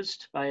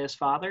abused by his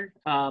father.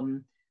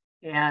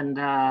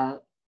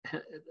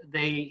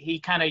 He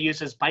kind of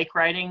uses bike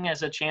riding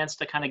as a chance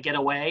to kind of get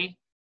away.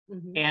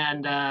 Mm-hmm.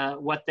 And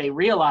what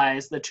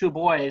the 2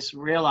 boys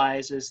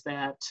realize is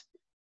that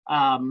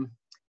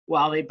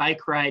while they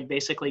bike ride,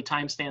 basically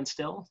time stands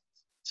still.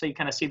 So you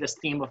kind of see this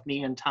theme of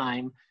me and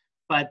time,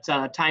 but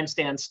time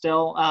stands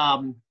still.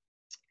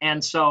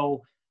 And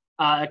so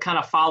it kind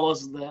of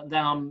follows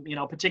them,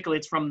 particularly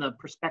it's from the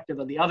perspective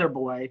of the other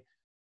boy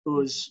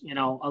who's,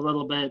 a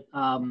little bit,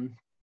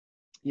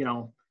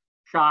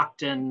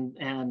 shocked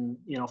and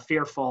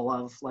fearful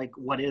of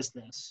what is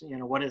this?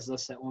 What is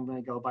this that when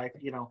we go bike?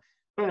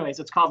 But anyways,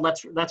 it's called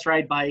Let's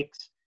Ride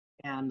Bikes,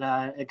 and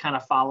it kind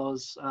of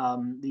follows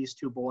these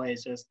 2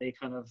 boys as they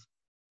kind of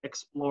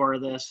explore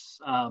this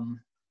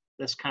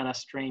this kind of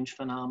strange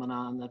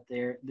phenomenon that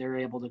they're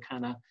able to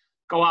kind of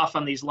go off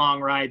on these long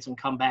rides and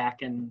come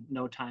back and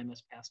no time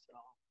has passed at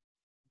all.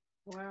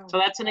 Wow. So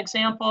that's an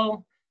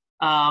example.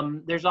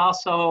 There's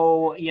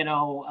also,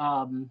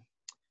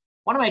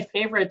 one of my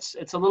favorites,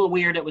 it's a little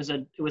weird. It was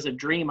a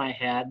dream I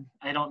had.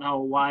 I don't know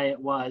why it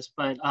was,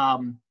 but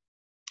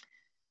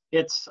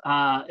it's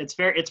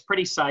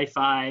pretty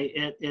sci-fi.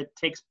 It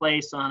takes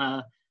place on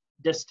a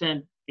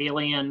distant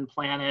alien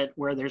planet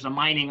where there's a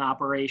mining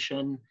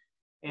operation,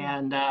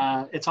 and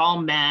it's all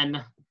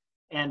men,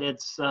 and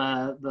it's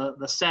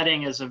the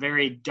setting is a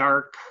very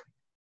dark.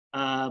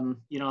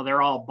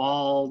 They're all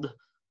bald,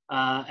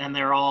 and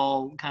they're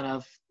all kind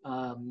of.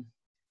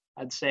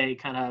 I'd say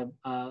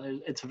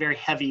it's a very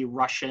heavy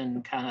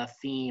Russian kind of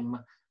theme.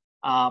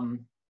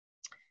 And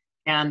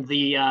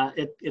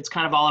it's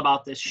kind of all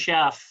about this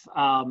chef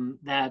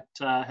that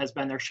has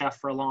been their chef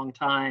for a long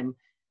time.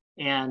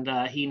 And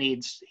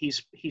he's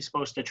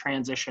supposed to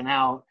transition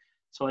out.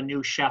 So a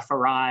new chef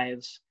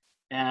arrives,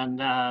 and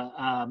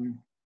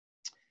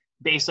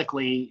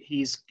basically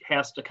he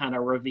has to kind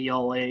of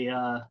reveal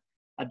a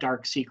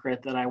dark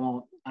secret that I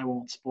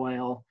won't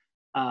spoil.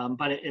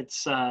 But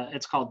it's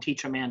called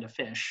Teach a Man to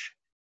Fish,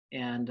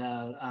 and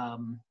I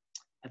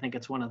think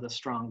it's one of the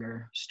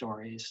stronger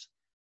stories.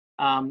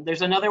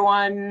 There's another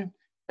one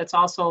that's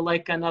also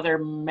like another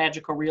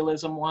magical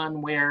realism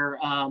one where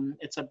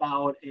it's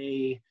about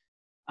a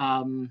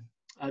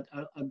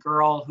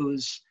girl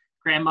whose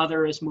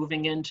grandmother is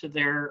moving into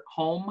their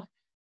home,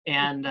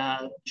 and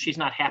she's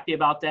not happy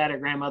about that. Her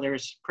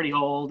grandmother's pretty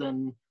old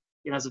and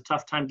has a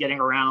tough time getting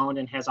around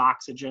and has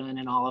oxygen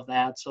and all of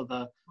that. So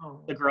the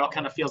girl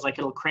kind of feels like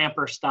it'll cramp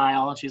her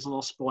style, and she's a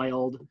little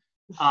spoiled.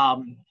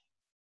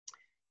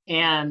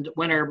 And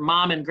when her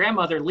mom and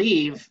grandmother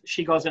leave,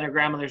 she goes in her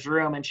grandmother's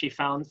room and she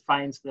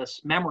finds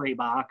this memory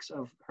box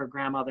of her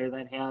grandmother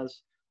that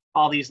has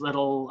all these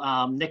little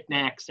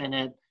knickknacks in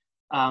it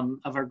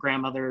of her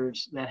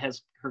grandmother's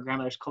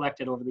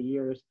collected over the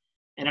years.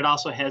 And it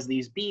also has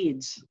these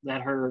beads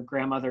that her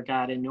grandmother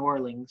got in New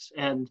Orleans.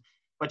 And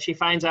what she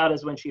finds out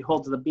is when she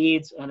holds the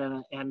beads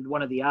and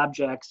one of the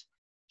objects,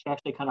 she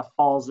actually kind of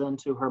falls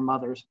into her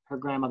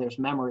grandmother's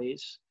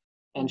memories.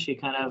 And she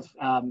kind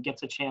of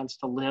gets a chance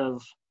to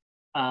live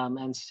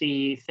and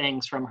see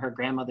things from her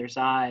grandmother's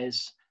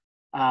eyes.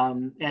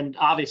 And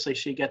obviously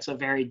she gets a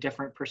very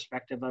different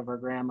perspective of her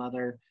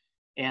grandmother,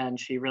 and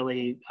she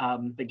really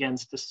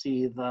begins to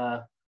see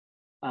the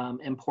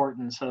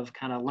importance of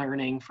kind of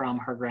learning from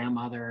her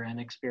grandmother and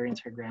experience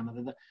her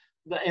grandmother.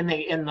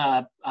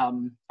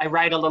 I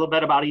write a little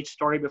bit about each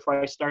story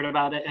before I start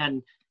about it,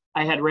 and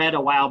I had read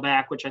a while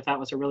back, which I thought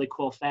was a really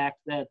cool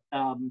fact, that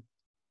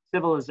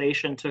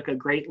civilization took a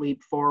great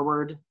leap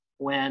forward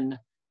when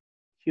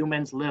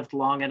humans lived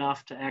long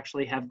enough to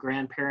actually have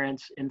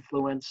grandparents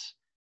influence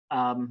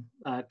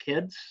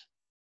kids.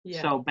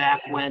 Yeah. So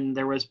back when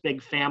there was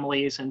big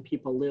families and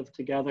people lived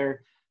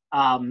together,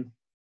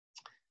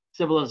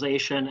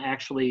 civilization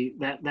actually,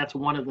 that's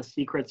one of the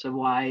secrets of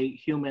why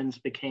humans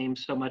became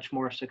so much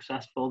more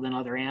successful than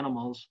other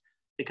animals,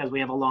 because we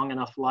have a long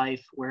enough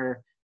life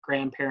where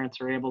grandparents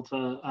are able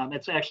to,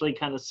 it's actually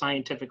kind of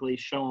scientifically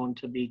shown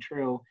to be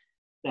true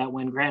that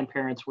when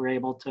grandparents were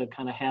able to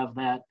kind of have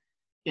that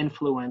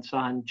influence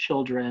on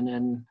children,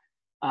 and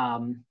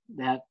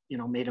that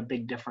made a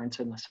big difference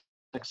in the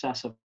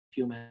success of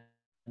humans.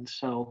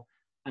 So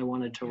I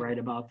wanted to write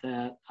about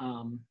that.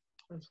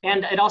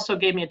 And it also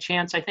gave me a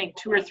chance. I think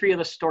 2 or 3 of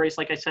the stories,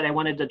 like I said, I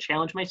wanted to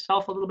challenge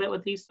myself a little bit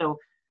with these. So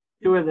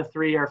 2 of the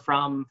 3 are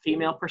from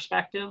female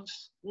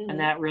perspectives. And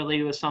that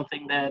really was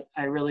something that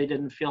I really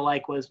didn't feel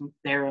like was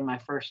there in my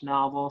first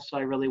novel. So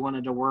I really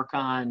wanted to work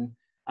on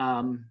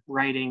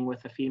writing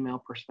with a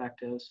female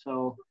perspective.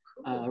 So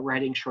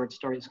writing short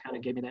stories kind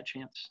of gave me that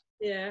chance.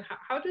 Yeah.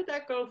 How did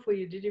that go for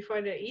you? Did you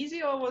find it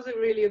easy, or was it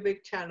really a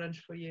big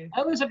challenge for you?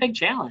 It was a big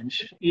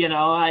challenge. You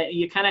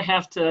kind of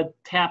have to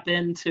tap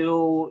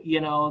into,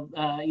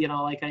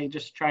 like I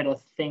just try to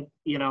think,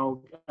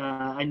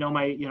 I know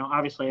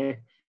obviously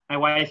my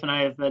wife and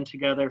I have been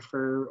together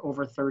for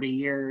over 30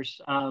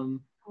 years.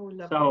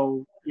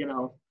 So,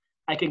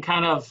 I can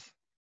kind of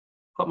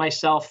put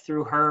myself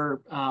through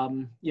her,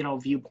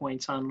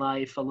 viewpoints on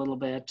life a little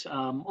bit,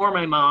 or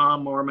my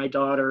mom or my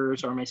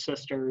daughters or my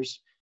sisters,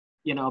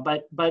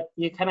 but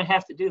you kind of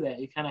have to do that.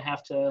 You kind of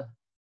have to,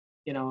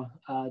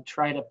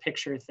 try to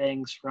picture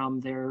things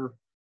from their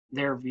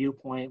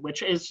viewpoint,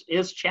 which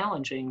is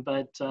challenging,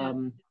 but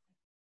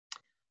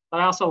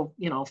I also,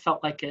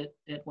 felt like it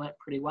went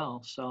pretty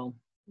well. So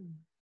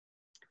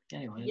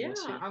anyway. Yeah,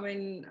 I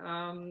mean,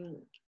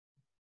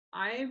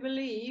 I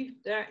believe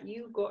that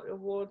you got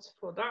awards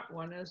for that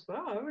one as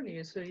well, haven't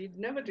you? So you'd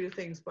never do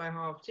things by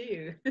half, do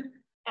you?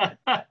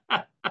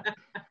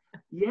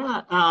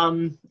 Yeah,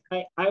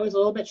 I was a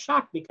little bit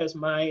shocked because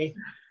I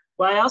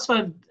also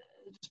had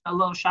a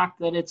little shocked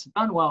that it's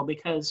done well,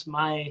 because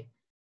my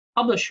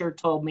publisher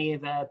told me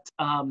that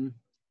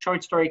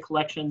short story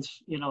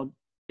collections,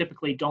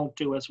 typically don't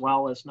do as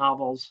well as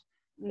novels.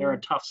 They're a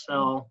tough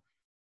sell.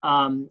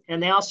 And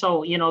they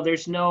also,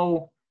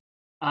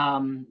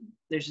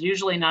 there's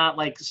usually not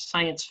like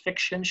science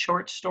fiction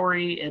short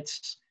story.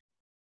 It's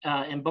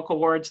in book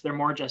awards, they're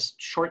more just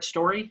short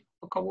story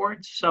book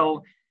awards.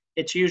 So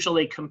it's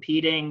usually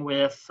competing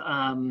with,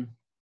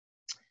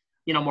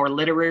 more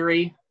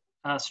literary,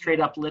 straight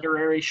up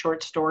literary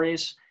short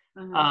stories.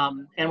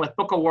 And with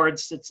book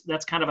awards,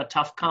 that's kind of a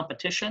tough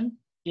competition,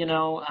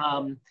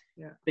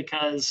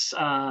 because,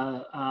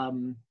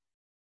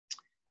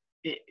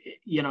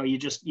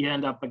 you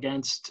end up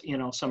against,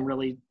 some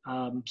really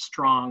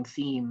strong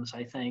themes,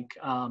 I think.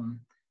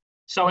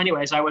 So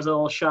anyways, I was a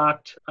little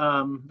shocked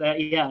that,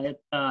 it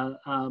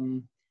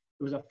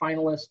was a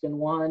finalist in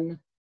one.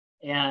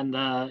 And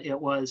it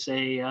was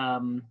it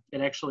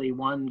actually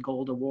won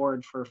Gold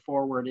Award for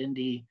Forward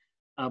Indie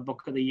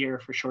Book of the Year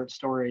for short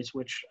stories,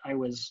 which I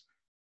was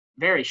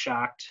very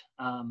shocked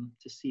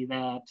to see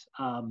that.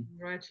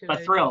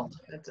 But thrilled.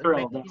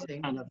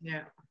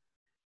 Yeah.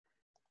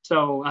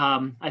 So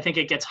I think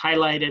it gets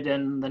highlighted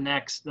in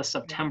the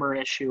September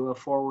issue of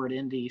Forward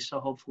Indie. So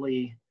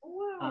hopefully.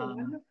 Wow,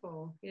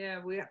 wonderful. Yeah,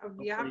 you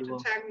have to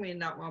tag me in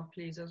that one,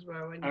 please, as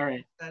well. When all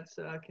right. That,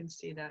 so I can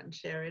see that and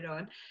share it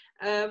on.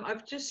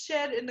 I've just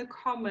shared in the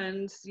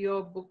comments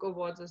your book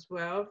awards as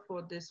well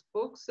for this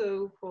book.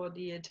 So for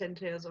the 10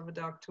 Tales of a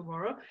Dark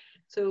Tomorrow,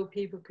 so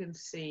people can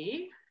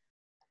see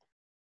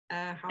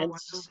how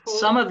wonderful.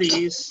 Some of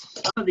these,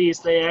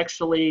 they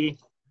actually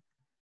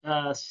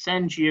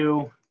send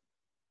you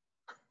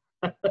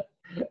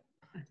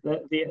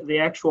the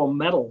actual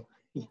medal.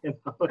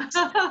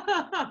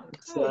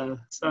 So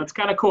it's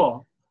kind of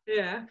cool.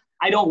 Yeah.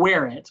 I don't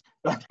wear it.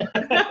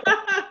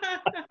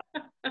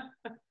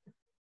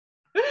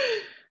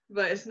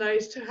 But it's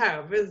nice to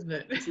have, isn't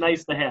it? It's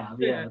nice to have.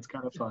 Yeah, Yeah. it's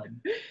kind of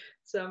fun.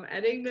 So I'm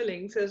adding the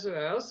links as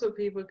well, so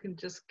people can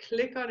just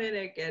click on it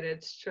and get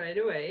it straight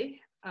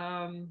away.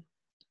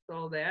 It's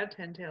all there,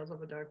 10 Tales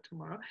of a Dark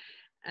Tomorrow.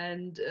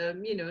 And,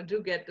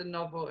 do get the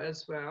novel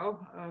as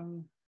well,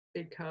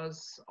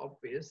 because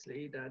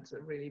obviously that's a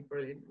really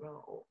brilliant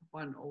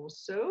one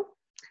also,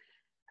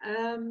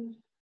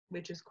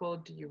 which is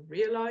called Do You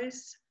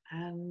Realize?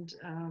 And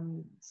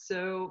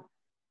so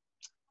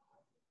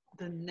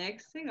the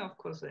next thing, of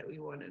course, that we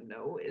want to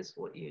know is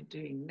what you're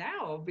doing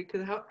now,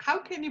 because how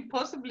can you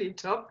possibly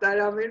top that?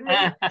 I mean,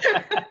 really?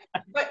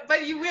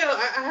 but you will.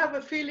 I have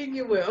a feeling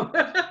you will.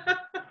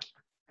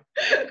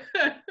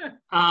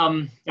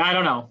 I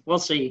don't know. We'll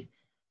see.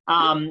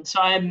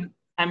 So I'm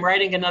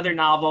writing another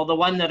novel, the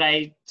one that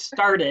I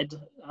started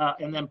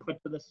and then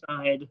put to the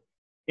side,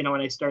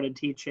 when I started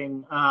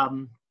teaching.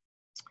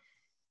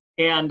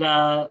 And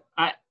I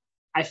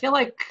feel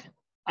like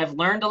I've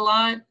learned a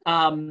lot.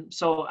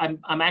 So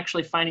I'm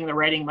actually finding the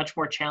writing much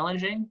more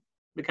challenging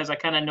because I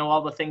kind of know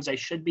all the things I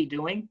should be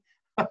doing.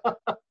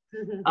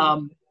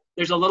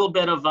 There's a little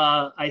bit of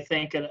I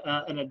think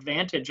an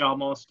advantage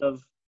almost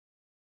of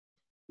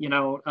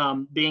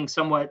being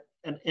somewhat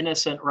an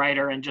innocent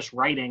writer and just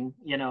writing.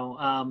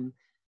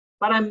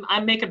 But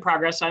I'm making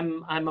progress.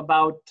 I'm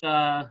about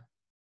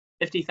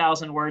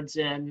 50,000 words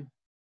in.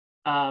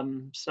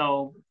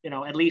 So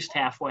at least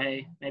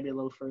halfway, maybe a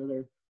little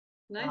further.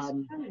 Nice.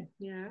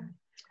 Yeah.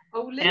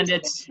 Oh, and Lindsay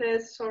it's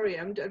says, sorry,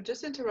 I'm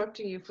just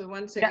interrupting you for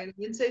 1 second.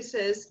 Yeah. Lindsay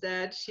says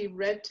that she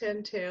read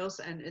 10 Tales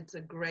and it's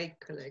a great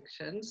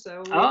collection.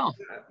 So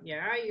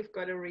yeah, you've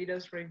got a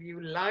reader's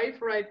review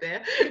live right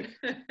there.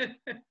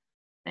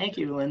 Thank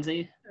you,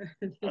 Lindsay.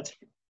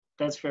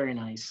 That's very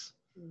nice.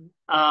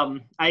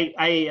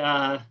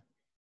 I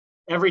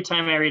every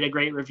time I read a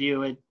great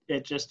review,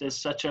 it just is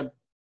such a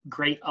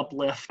great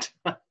uplift.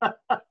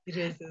 It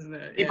is, isn't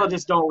it? People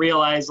just don't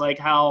realize like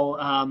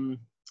how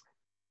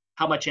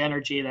much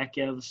energy that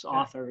gives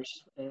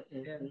authors. It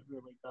really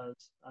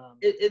does.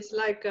 It's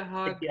like a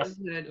hug,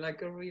 isn't it?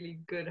 Like a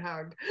really good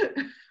hug.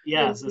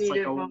 Yes, it's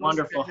like a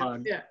wonderful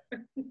hug. Yeah.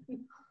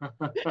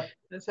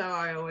 That's how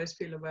I always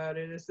feel about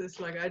it. It's just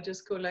like I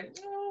just go like,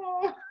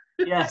 oh.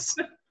 Yes.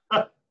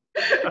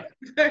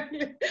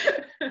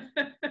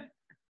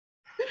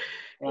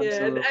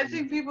 Yeah, and I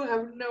think people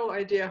have no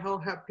idea how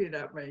happy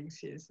that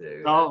makes you.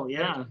 So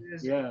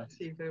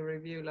receive a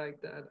review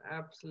like that,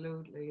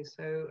 absolutely.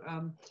 So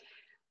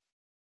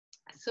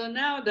so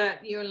now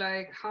that you're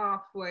like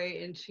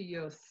halfway into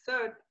your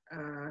third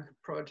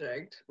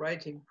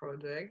writing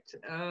project,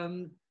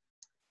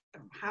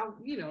 how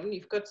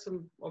you've got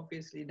some,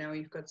 obviously now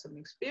you've got some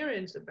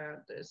experience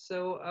about this.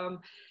 So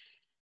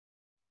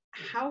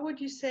how would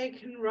you say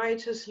can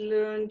writers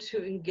learn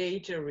to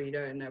engage a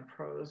reader in their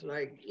prose?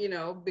 Like,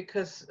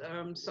 because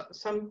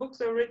some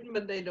books are written,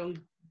 but they don't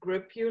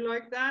grip you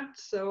like that.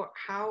 So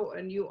how,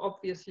 and you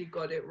obviously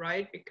got it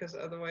right, because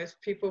otherwise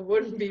people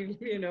wouldn't be,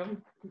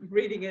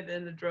 reading it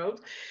in the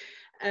droves.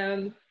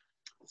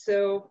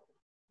 So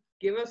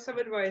give us some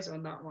advice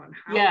on that one.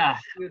 How do you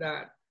do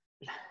that?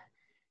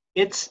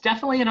 It's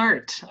definitely an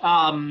art.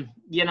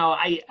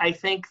 I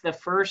think the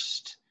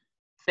first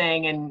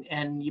thing,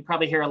 and you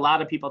probably hear a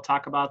lot of people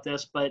talk about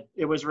this, but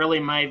it was really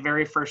my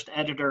very first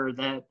editor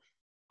that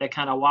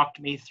kind of walked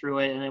me through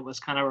it, and it was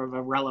kind of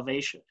a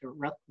revelation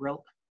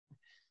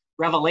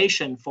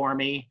for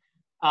me.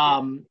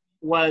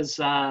 Was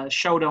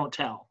show don't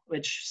tell,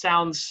 which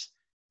sounds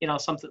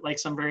something like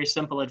some very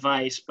simple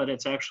advice, but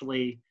it's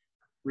actually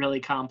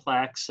really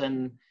complex,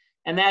 and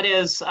that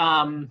is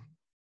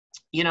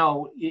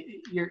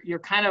you're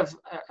kind of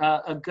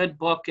a good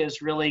book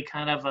is really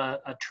kind of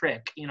a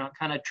trick. It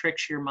kind of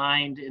tricks your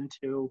mind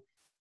into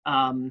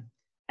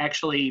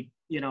actually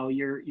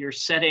you're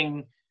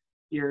setting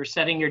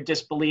your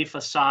disbelief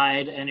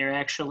aside, and you're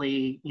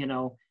actually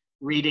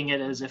reading it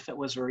as if it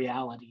was a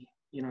reality.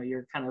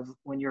 You're kind of,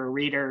 when you're a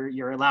reader,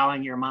 you're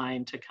allowing your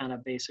mind to kind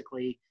of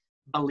basically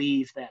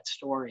believe that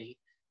story.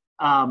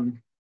 And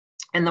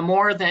the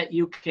more that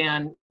you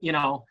can,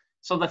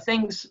 so the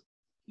things,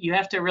 you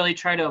have to really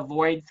try to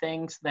avoid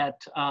things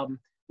that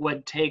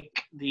would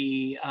take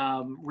the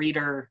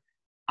reader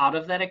out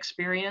of that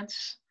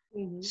experience.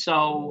 Mm-hmm.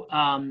 So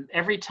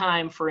every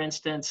time, for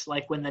instance,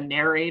 like when the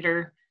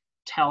narrator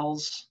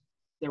tells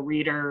the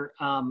reader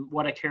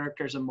what a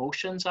character's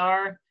emotions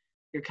are,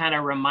 you're kind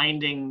of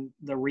reminding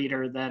the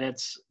reader that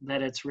it's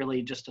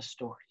really just a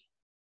story.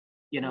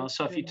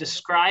 So if you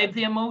describe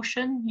the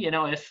emotion,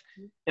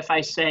 if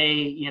I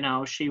say,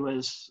 she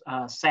was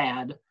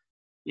sad,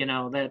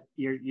 that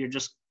you're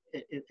just,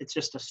 it's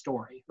just a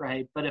story,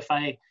 right? But if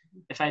I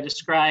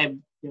describe,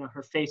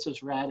 her face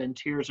is red and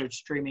tears are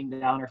streaming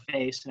down her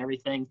face and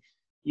everything,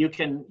 you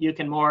can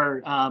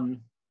more,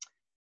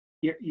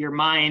 your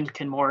mind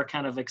can more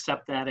kind of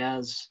accept that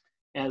as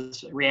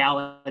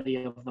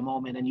reality of the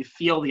moment, and you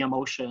feel the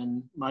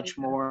emotion much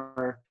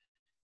more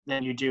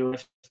than you do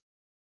if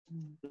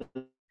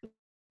the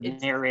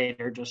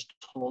narrator just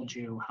told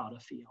you how to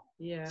feel.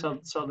 Yeah.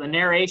 So the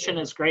narration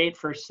is great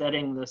for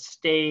setting the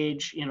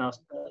stage,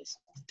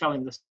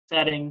 telling the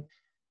setting,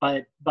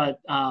 but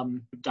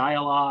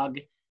dialogue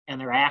and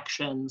their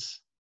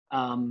actions,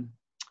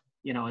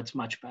 it's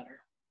much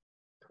better.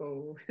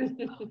 Cool.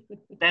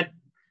 That's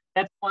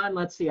one.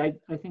 Let's see. I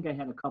think I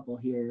had a couple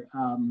here.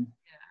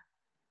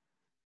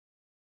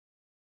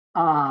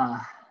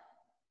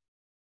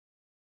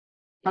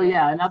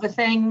 Another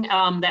thing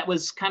that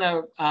was kind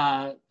of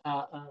I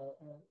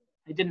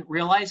didn't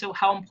realize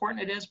how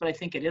important it is, but I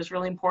think it is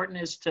really important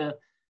is to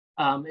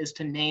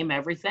name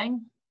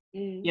everything.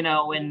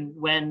 And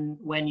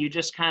when you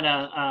just kind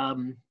of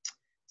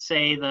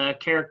say the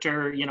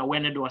character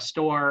went into a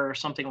store or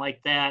something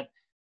like that,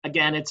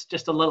 again, it's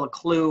just a little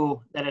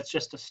clue that it's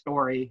just a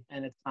story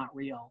and it's not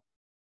real.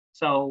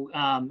 So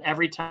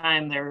every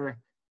time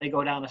they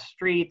go down a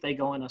street, they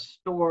go in a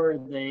store,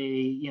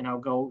 they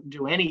go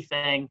do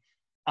anything,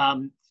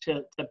 to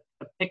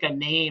pick a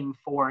name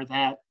for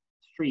that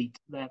street,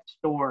 that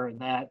store,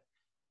 that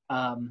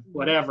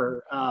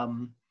whatever,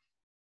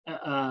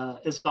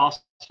 is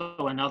also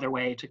another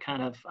way to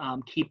kind of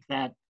keep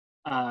that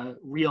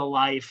real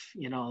life,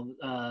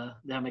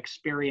 them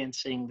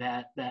experiencing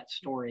that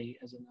story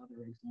as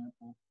another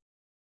example.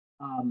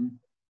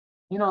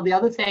 The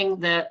other thing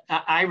that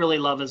I really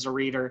love as a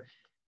reader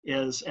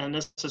is, and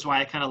this is why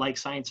I kind of like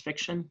science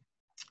fiction,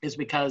 is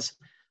because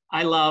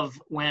I love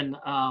when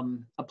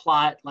a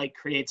plot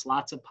creates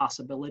lots of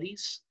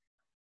possibilities,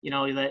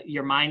 that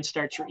your mind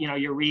starts,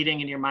 you're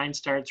reading and your mind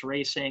starts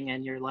racing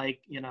and you're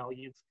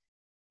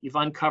you've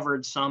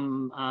uncovered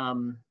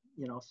some,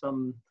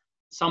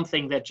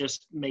 something that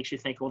just makes you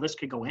think, well, this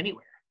could go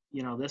anywhere.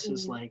 This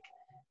is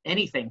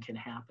anything can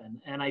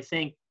happen. And I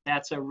think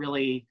that's a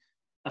really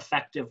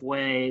effective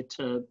way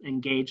to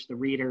engage the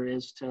reader,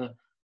 is to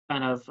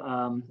kind of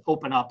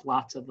open up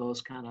lots of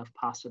those kind of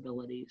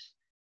possibilities.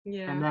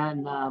 Yeah.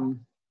 And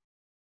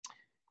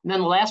then the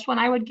last one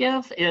I would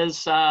give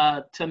is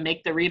to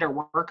make the reader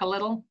work a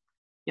little.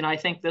 I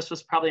think this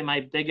was probably my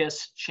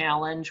biggest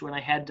challenge when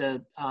I had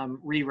to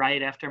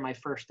rewrite after my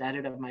first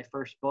edit of my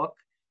first book.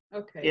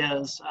 Okay.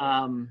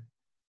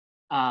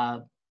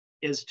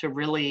 Is to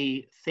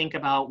really think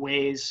about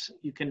ways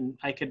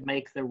I could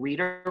make the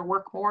reader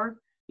work more.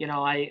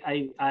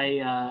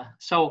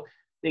 So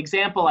the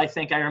example I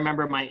think I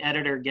remember my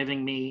editor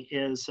giving me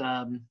is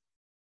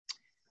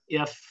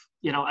if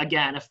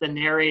the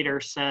narrator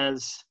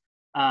says,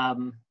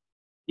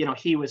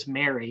 he was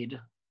married,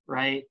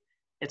 right?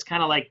 It's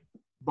kind of like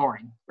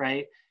boring,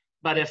 right?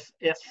 But if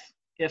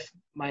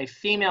my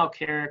female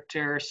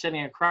character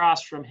sitting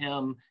across from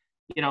him,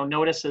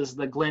 notices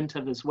the glint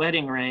of his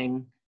wedding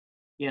ring,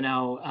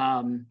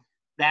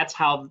 that's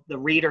how the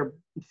reader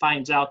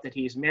finds out that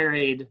he's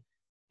married.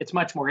 It's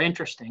much more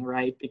interesting,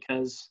 right?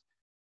 Because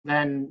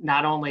then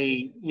not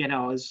only,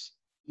 as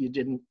you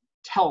didn't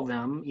tell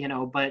them,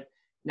 but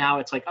now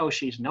it's like, oh,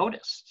 she's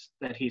noticed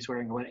that he's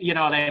wearing a wedding, you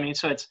know what I mean?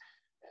 So it's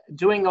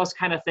doing those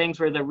kind of things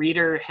where the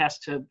reader has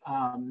to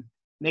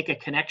make a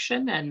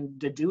connection and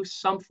deduce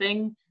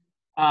something,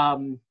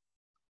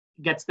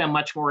 gets them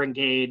much more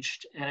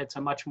engaged, and it's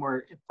a much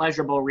more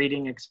pleasurable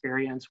reading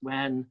experience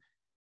when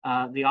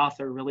the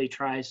author really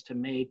tries to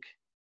make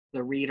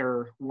the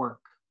reader work,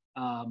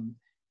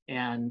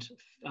 and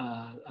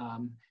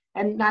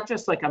not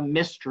just like a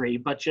mystery,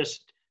 but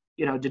just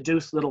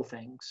deduce little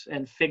things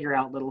and figure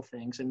out little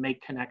things and make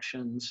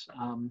connections.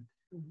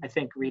 I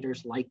think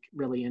readers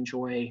really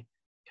enjoy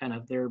kind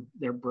of their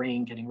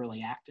brain getting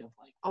really active.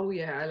 Oh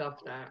yeah, I love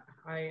that.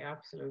 I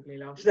absolutely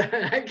love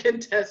that. I can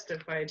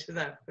testify to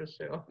that for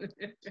sure.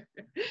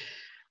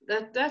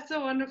 That's a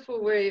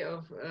wonderful way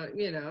of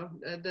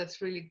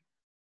that's really,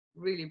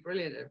 really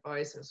brilliant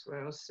advice as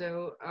well.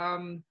 So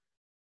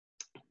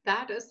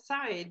that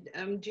aside,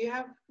 do you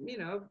have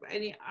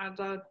any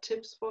other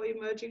tips for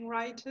emerging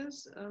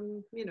writers?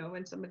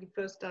 When somebody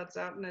first starts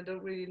out and they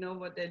don't really know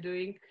what they're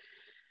doing,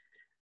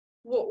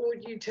 what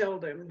would you tell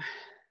them?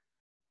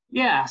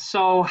 Yeah,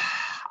 so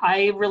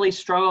I really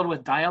struggled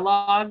with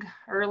dialogue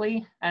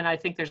early, and I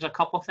think there's a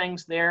couple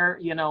things there.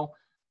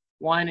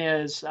 One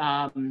is,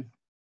 people.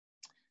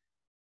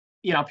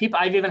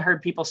 I've even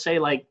heard people say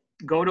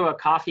go to a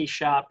coffee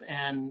shop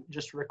and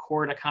just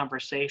record a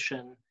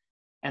conversation,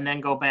 and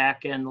then go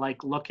back and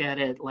look at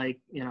it,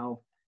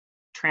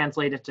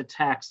 translate it to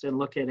text and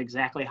look at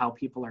exactly how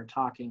people are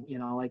talking.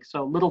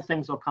 So little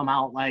things will come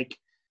out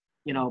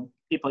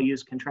people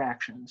use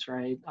contractions,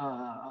 right?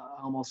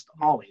 Almost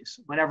always.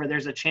 Whenever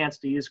there's a chance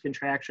to use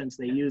contractions,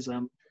 they use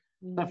them.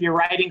 So if your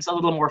writing's a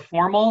little more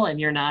formal and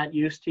you're not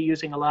used to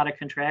using a lot of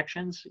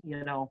contractions,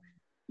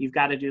 you've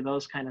got to do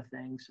those kind of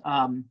things.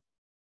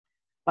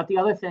 But the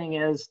other thing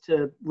is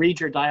to read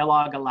your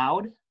dialogue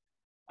aloud.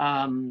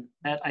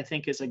 That I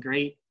think is a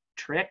great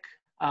trick,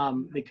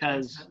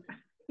 because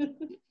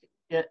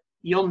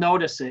you'll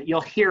notice it, you'll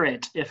hear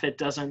it if it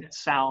doesn't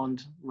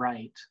sound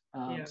right.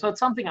 So it's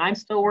something I'm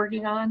still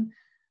working on,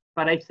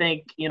 but I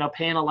think,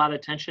 paying a lot of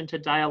attention to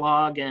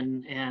dialogue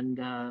and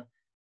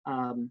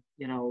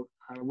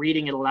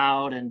reading it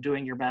aloud and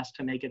doing your best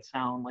to make it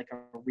sound like a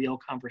real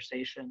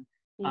conversation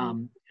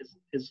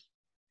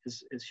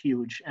is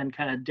huge, and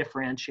kind of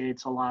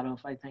differentiates a lot of,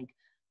 I think,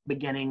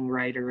 beginning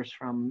writers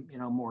from, you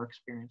know, more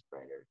experienced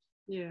writers.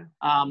 Yeah.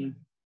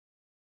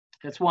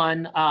 That's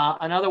one.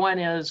 Another one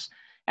is,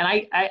 and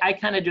I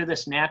kind of do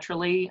this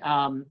naturally,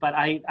 but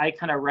I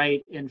kind of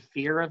write in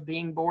fear of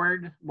being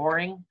boring.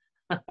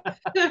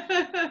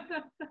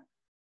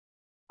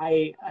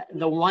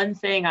 The one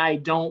thing I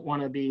don't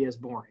want to be is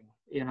boring.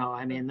 You know,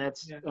 I mean,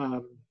 that's,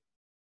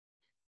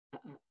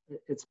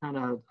 it's kind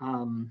of,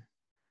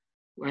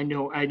 I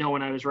know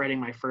when I was writing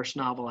my first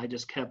novel, I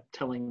just kept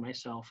telling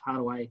myself, how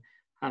do I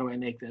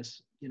make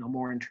this, you know,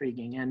 more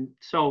intriguing? And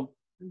so,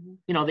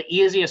 you know, the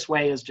easiest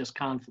way is just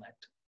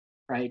conflict,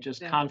 right?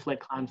 Just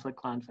conflict.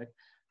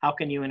 How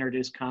can you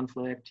introduce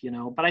conflict, you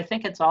know? But I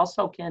think it's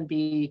also can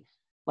be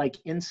like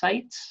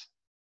insights,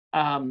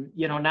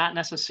 you know, not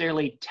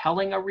necessarily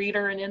telling a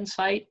reader an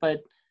insight,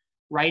 but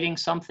writing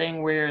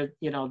something where,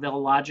 you know,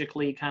 they'll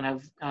logically kind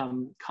of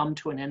come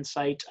to an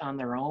insight on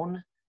their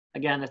own.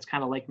 Again, it's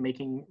kind of like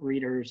making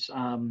readers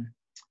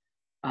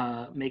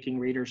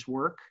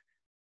work.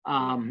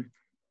 And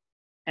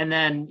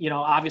then, you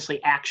know,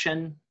 obviously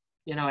action.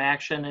 You know,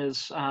 action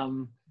is,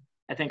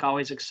 I think,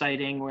 always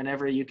exciting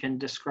whenever you can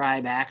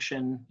describe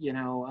action, you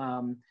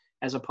know,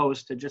 as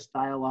opposed to just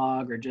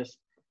dialogue or just,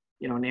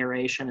 you know,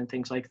 narration and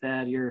things like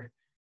that. You're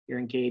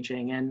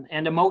engaging,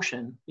 and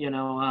emotion, you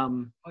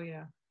know.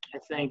 I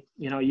think,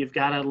 you know, you've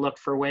got to look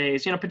for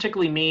ways, you know,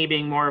 particularly me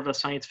being more of a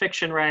science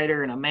fiction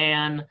writer and a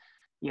man,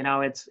 you know,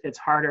 it's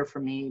harder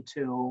for me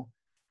to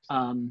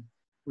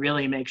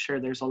really make sure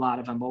there's a lot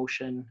of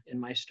emotion in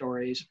my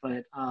stories.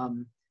 But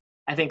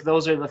I think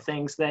those are the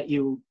things that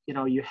you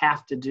know, you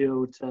have to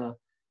do to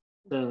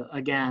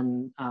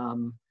again,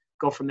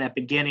 go from that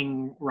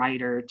beginning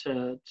writer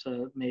to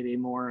maybe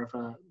more of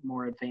a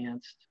more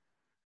advanced.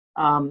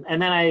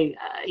 And then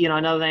you know,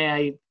 another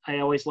thing I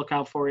always look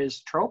out for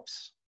is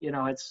tropes. You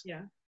know, it's,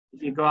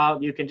 if you go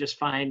out, you can just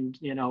find,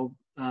 you know,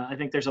 I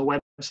think there's a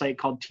website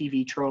called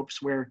TV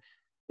Tropes where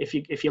if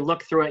you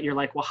look through it, you're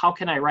like, well, how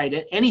can I write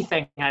it?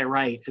 Anything I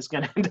write is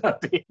going to end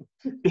up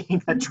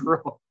being a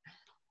trope.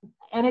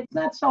 And it's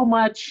not so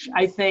much,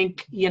 I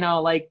think, you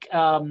know, like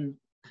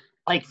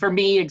for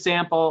me,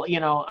 example,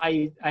 you know,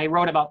 I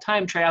wrote about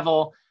time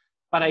travel,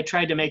 but I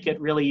tried to make it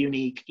really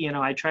unique. You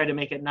know, I tried to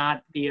make it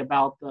not be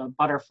about the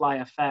butterfly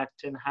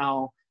effect and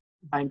how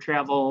time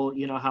travel,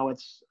 you know, how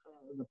it's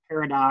the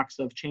paradox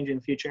of changing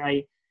the future.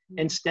 I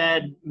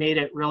instead made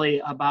it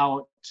really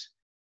about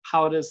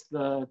how does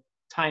the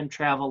time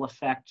travel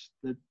affect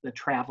the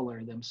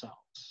traveler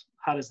themselves?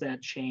 How does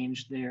that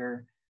change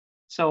their,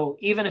 so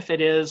even if it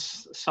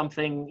is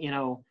something, you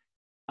know,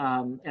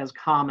 as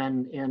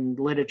common in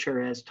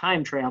literature as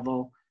time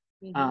travel,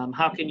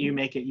 how can you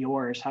make it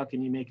yours? How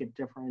can you make it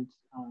different?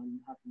 How can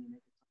you make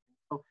it something?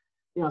 So,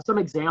 you know, some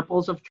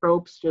examples of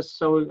tropes, just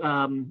so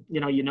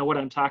you know what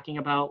I'm talking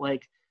about.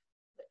 Like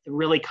the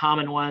really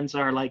common ones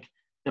are like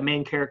the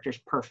main character's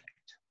perfect.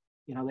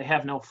 You know, they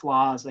have no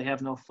flaws, they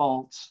have no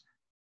faults.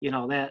 You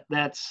know,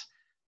 that's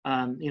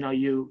you know,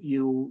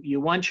 you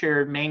want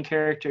your main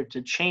character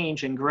to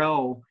change and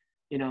grow.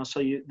 You know,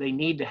 so they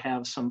need to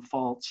have some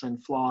faults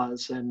and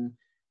flaws and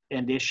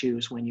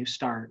issues when you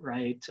start,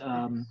 right?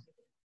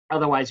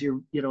 Otherwise,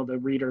 you know, the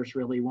readers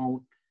really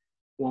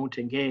won't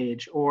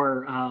engage.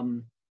 Or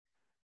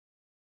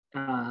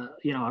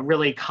you know, a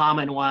really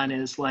common one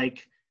is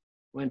like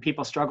when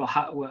people struggle,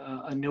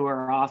 a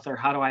newer author,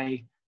 how do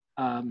I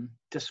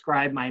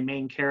describe my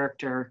main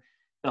character?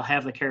 They'll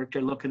have the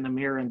character look in the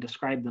mirror and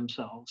describe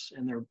themselves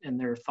and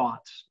their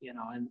thoughts, you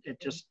know, and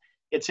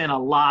it's in a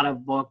lot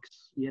of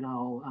books, you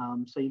know,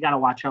 so you got to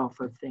watch out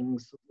for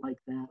things like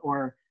that.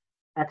 Or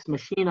Ex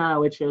Machina,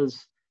 which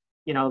is,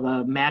 you know,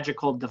 the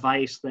magical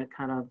device that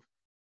kind of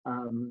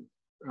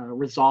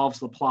resolves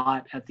the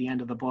plot at the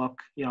end of the book.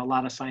 You know, a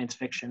lot of science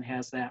fiction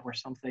has that, where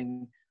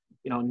something,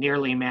 you know,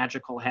 nearly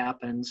magical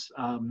happens.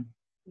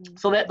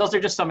 So those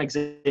are just some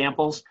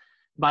examples.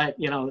 But,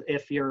 you know,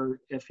 if you're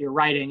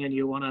writing and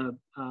you want to,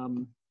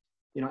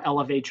 you know,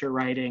 elevate your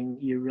writing,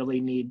 you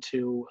really need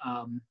to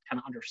kind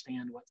of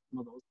understand what some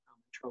of those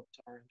tropes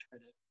are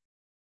and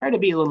try to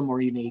be a little more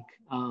unique.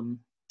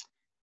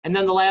 And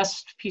then the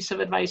last piece of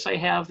advice I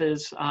have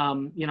is,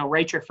 you know,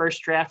 write your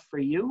first draft for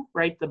you.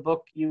 Write the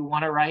book you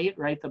want to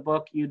write the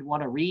book you'd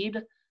want to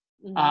read.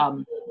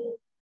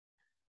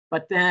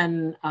 But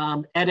then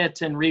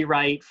edit and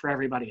rewrite for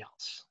everybody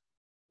else.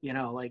 You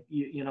know, like,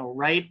 you know,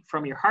 write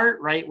from your heart,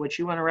 write what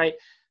you want to write.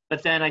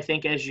 But then I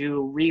think as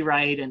you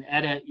rewrite and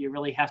edit, you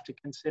really have to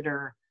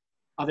consider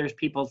other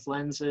people's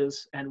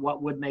lenses and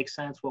what would make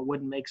sense, what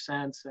wouldn't make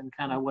sense, and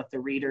kind of what the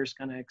reader's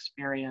going to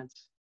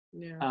experience.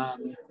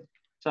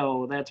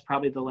 So that's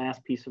probably the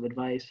last piece of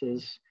advice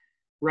is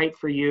write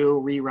for you,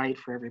 rewrite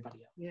for everybody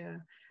else. Yeah.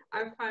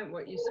 I find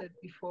what you said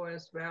before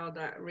as well,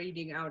 that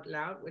reading out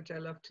loud, which I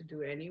love to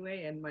do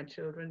anyway, and my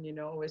children, you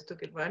know, always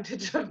took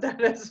advantage of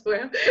that as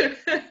well.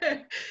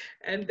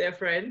 and their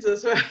friends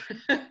as well.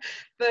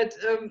 But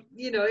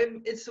you know,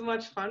 it's so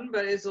much fun,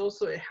 but it's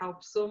also, it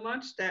helps so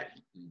much that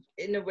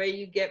in a way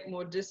you get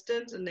more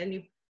distance, and then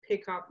you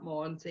pick up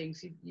more on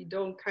things. You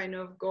don't kind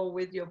of go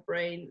with your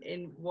brain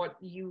in what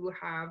you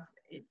have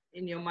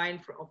in your mind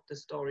of the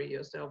story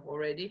yourself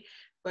already,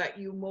 but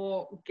you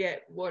more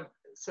get what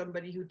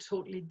somebody who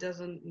totally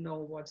doesn't know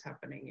what's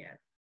happening yet,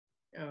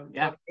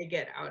 what they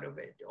get out of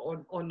it,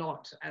 or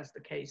not, as the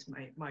case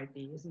might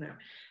be, isn't it?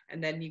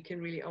 And then you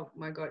can really, oh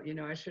my God, you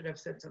know, I should have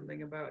said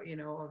something about, you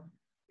know,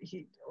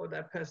 he or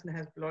that person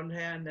has blonde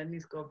hair and then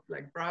he's got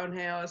like brown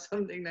hair or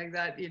something like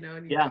that, you know,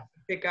 and you have to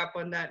pick up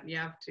on that, and you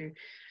have to,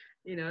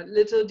 you know,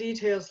 little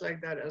details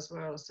like that as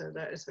well. So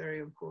that is very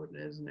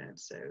important, isn't it?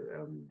 So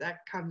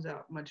that comes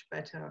out much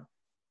better,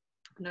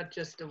 not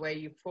just the way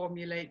you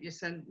formulate your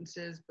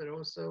sentences, but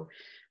also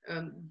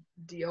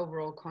the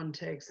overall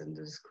context and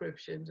the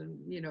descriptions, and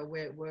you know,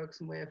 where it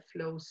works and where it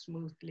flows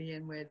smoothly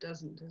and where it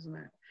doesn't, isn't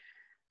it?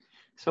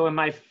 So when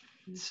my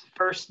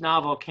first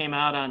novel came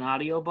out on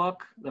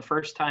audiobook, the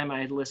first time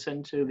I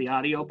listened to the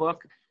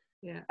audiobook,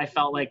 I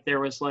felt like there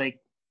was like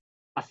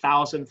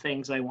 1,000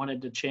 things I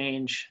wanted to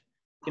change.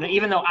 You know,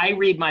 even though I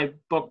read my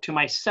book to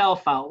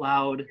myself out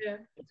loud,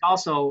 it's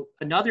also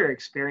another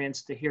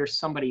experience to hear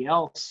somebody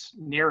else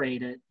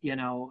narrate it, you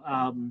know,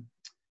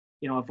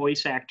 a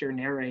voice actor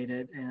narrate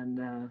it. And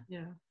I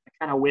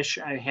kind of wish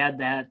I had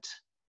that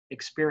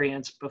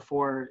experience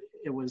before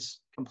it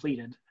was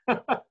completed.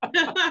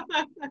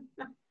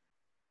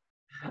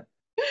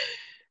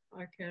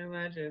 I can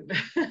imagine.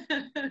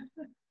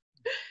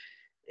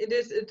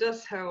 It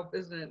does help,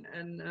 isn't it?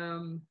 And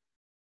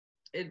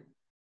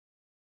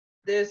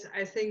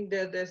I think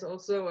that there's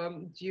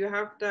also, do you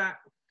have that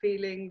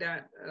feeling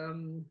that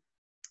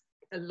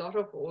a lot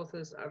of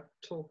authors I've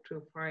talked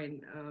to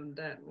find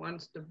that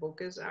once the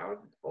book is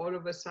out, all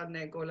of a sudden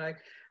they go like,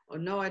 oh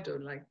no, I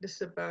don't like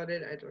this about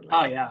it, I don't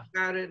like that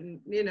about it, and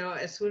you know,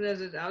 as soon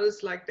as it's out,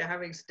 it's like they're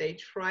having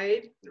stage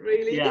fright,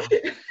 really.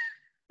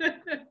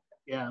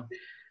 Yeah,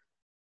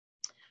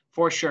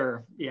 for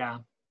sure. Yeah,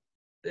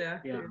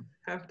 you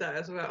have that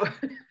as well.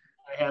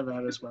 I have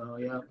that as well.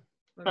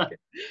 Okay.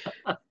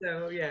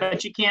 So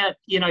but you can't,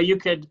 you know, you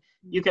could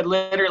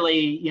literally,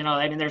 you know,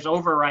 I mean, there's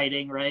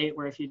overwriting, right,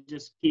 where if you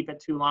just keep it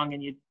too long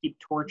and you keep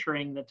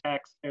torturing the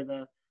text, or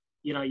the,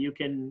 you know, you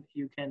can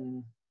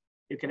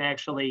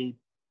actually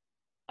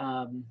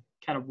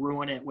kind of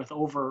ruin it with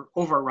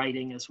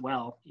overwriting as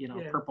well, you know,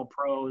 purple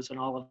prose and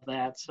all of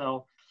that.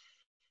 So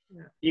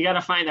you got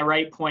to find the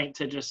right point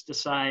to just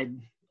decide,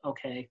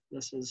 okay,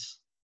 this is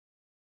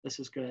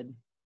good.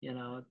 You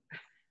know,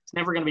 it's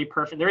never going to be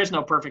perfect. There is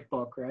no perfect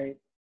book, right?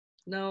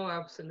 No,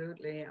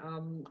 absolutely.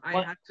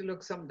 I had to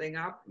look something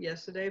up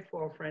yesterday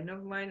for a friend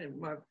of mine in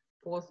my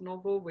fourth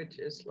novel, which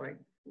is like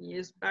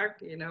years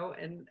back, you know,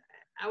 and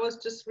I was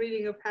just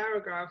reading a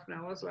paragraph and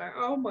I was like,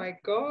 oh my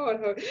God,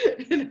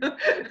 you know.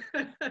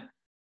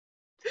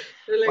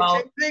 There are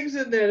like things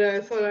in there that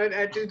I thought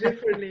I'd do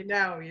differently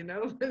now, you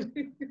know.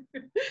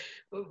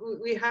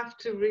 We have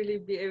to really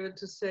be able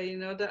to say, you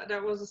know,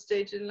 that was a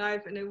stage in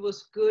life and it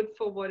was good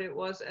for what it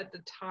was at the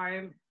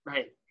time.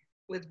 Right.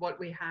 With what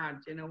we had,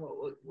 you know,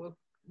 what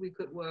we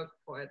could work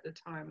for at the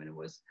time. And it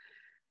was,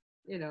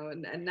 you know,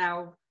 and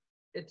now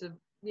it's a,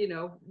 you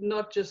know,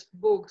 not just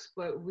books,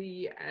 but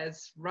we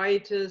as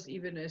writers,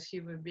 even as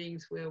human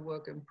beings, we're a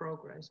work in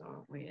progress,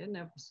 aren't we? It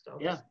never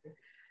stops.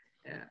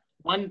 Yeah.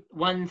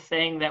 One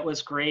thing that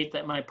was great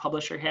that my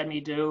publisher had me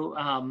do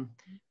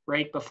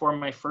right before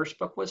my first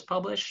book was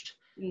published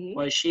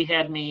was she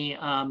had me,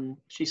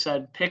 she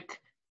said, pick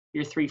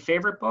your 3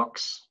 favorite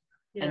books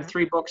and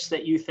 3 books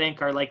that you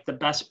think are like the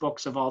best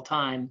books of all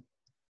time,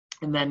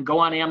 and then go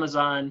on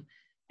Amazon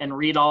and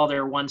read all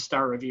their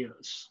 1-star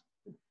reviews.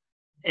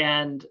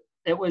 And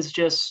it was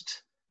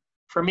just,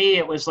 for me,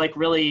 it was like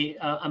really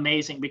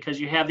amazing, because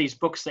you have these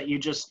books that you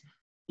just,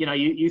 you know,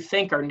 you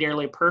think are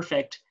nearly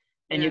perfect,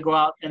 and you go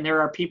out and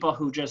there are people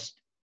who just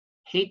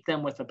hate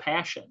them with a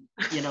passion,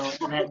 you know,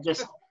 and that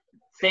just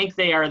think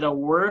they are the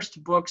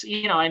worst books,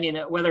 you know, I mean,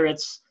 whether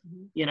it's,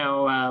 you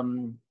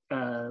know,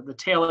 The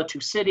Tale of Two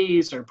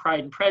Cities or Pride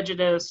and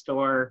Prejudice,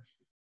 or,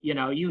 you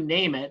know, you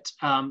name it.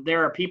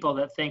 There are people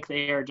that think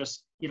they are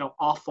just, you know,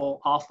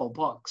 awful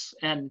books.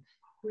 And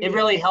it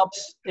really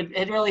helps.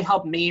 It really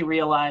helped me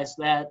realize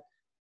that,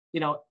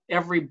 you know,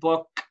 every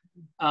book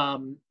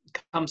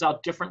comes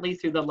out differently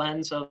through the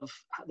lens of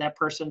that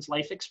person's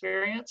life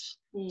experience.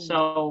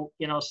 So,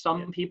 you know,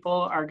 some people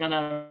are going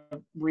to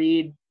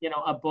read, you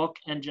know, a book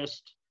and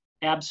just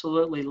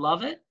absolutely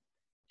love it.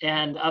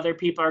 And other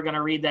people are going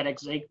to read that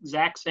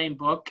exact same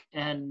book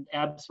and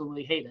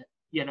absolutely hate it,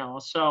 you know.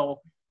 So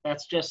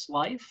that's just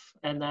life,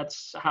 and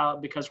that's how,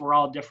 because we're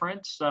all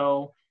different.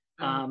 So,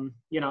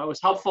 you know, it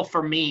was helpful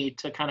for me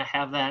to kind of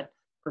have that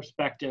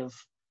perspective,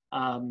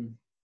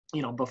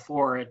 you know,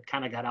 before it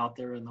kind of got out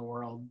there in the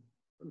world.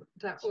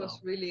 That was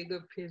really a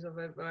good piece of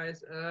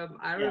advice.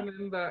 I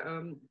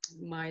remember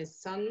my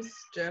son's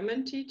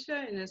German teacher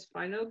in his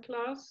final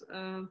class.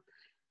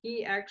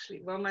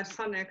 My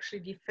son actually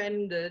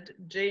defended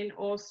Jane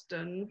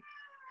Austen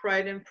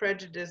Pride and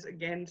Prejudice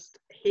against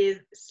his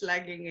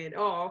slagging it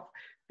off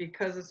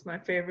because it's my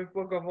favorite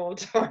book of all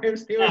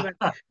times. He was like,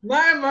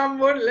 my mom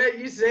wouldn't let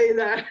you say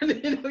that.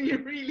 And, you know, you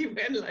really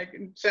went like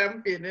a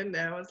champion in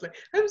there. I was like,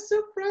 I'm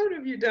so proud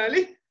of you,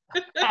 darling.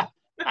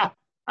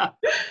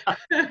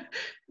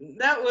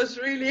 That was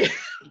really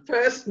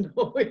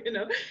personal, you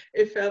know.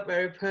 It felt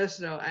very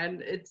personal,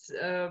 and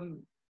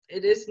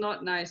it is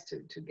not nice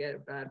to get a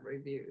bad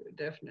review,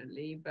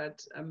 definitely,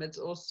 but it's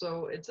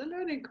also, it's a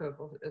learning curve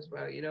as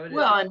well, you know.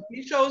 Well,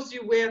 It shows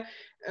you where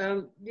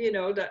you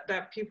know,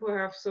 that people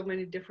have so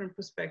many different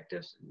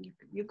perspectives.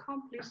 You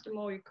can't please them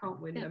all, you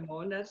can't win them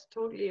all, and that's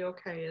totally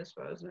okay as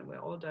well, isn't it? We're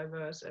all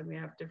diverse and we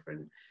have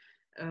different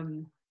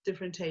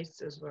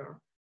tastes as well.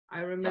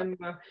 I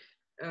remember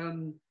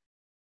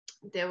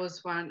there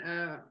was one,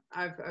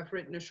 I've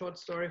written a short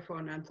story for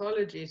an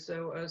anthology.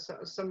 So,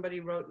 somebody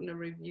wrote in a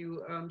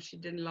review, she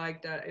didn't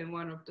like that in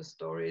one of the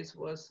stories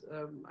was,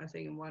 I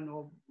think in one,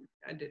 or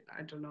I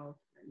don't know,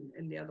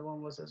 in the other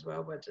one was as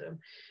well, but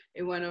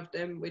in one of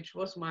them, which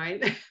was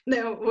mine,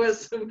 there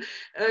was some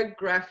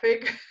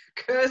graphic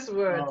curse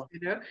words, you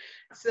know.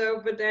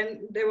 So, but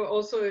then there were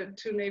also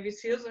 2 Navy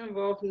SEALs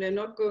involved, and they're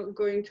not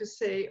going to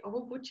say,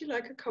 oh, would you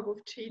like a cup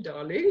of tea,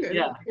 darling? And,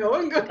 yeah, you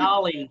know,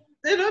 golly.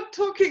 they're not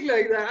talking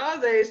like that,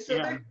 are they? So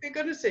Yeah. they're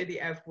going to say the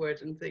F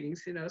word and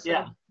things, you know, so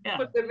Yeah.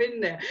 put them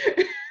in there.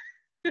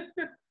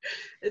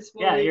 It's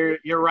more, Yeah,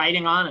 you're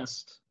writing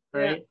honest,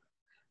 right?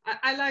 Yeah.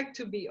 I like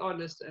to be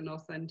honest and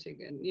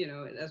authentic, and, you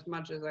know, as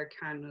much as I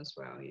can as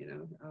well, you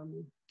know.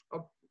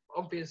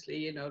 Obviously,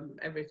 you know,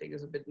 everything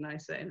is a bit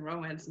nicer in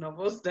romance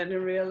novels than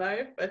in real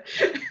life, but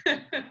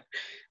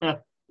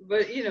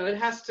but, you know, it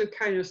has to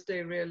kind of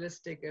stay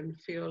realistic and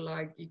feel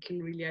like you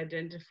can really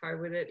identify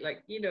with it.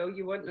 Like, you know,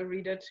 you want the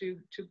reader to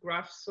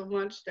grasp so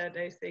much that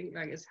they think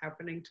like it's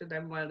happening to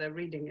them while they're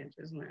reading it,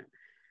 isn't it?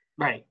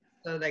 Right.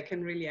 So they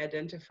can really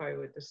identify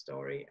with the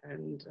story.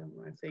 And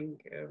I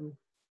think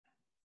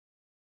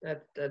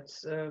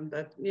that's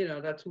you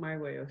know, that's my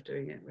way of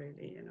doing it,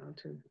 really, you know,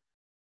 to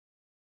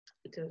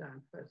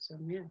that. But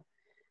yeah,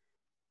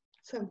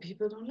 some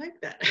people don't like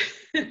that.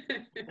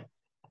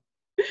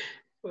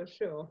 For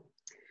sure.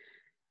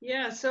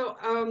 Yeah, so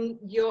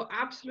you're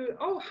absolute.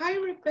 Oh, hi,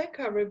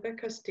 Rebecca.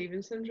 Rebecca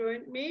Stevenson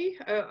joined me.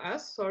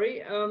 Us,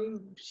 sorry.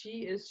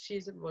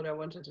 She's what I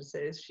wanted to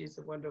say is she's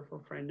a wonderful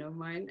friend of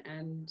mine,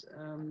 and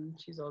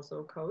she's also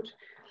a coach,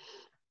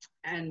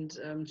 and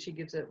she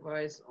gives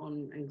advice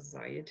on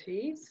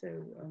anxiety.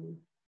 So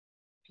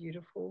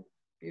beautiful,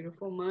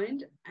 beautiful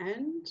mind,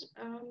 and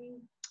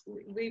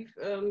we've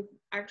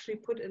actually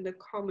put in the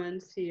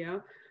comments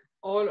here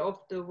all of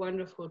the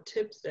wonderful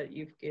tips that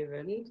you've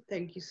given.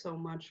 Thank you so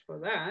much for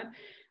that.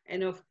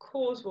 And of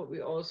course, what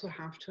we also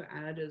have to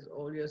add is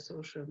all your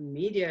social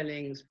media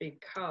links,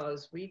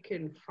 because we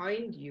can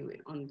find you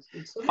on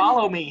so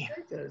Follow many me.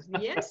 places.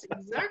 Yes,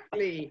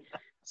 exactly.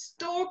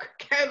 Stalk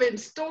Kevin,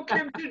 stalk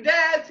him to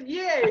death.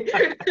 Yay.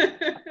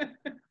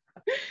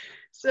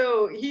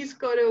 So he's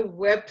got a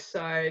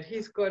website,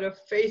 he's got a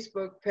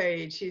Facebook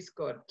page, he's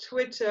got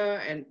Twitter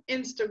and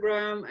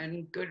Instagram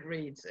and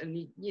Goodreads,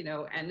 and you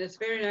know, and it's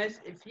very nice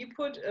if you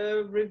put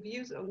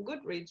reviews on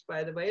Goodreads.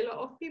 By the way, a lot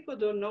of people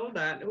don't know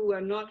that, who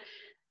are not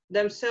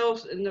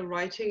themselves in the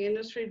writing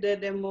industry.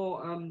 They're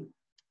more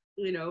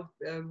you know,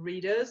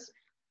 readers.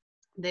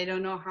 They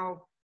don't know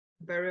how,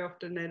 very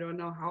often they don't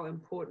know how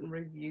important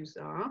reviews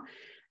are.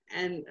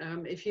 And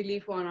if you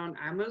leave one on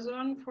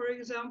Amazon, for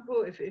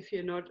example, if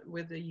you're not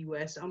with the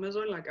US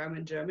Amazon, like I'm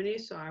in Germany,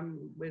 so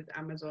I'm with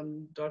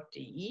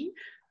Amazon.de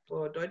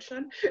for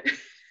Deutschland.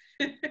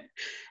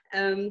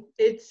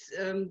 It's,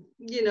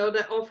 you know,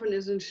 that often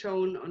isn't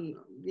shown on,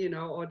 you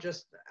know, or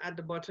just at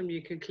the bottom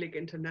you can click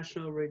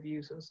international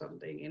reviews or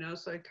something, you know,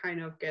 so it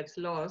kind of gets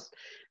lost.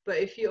 But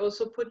if you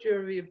also put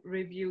your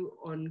review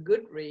on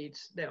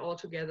Goodreads, they're all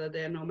together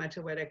there, no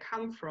matter where they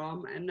come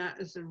from. And that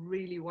is a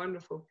really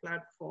wonderful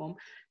platform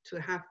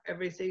to have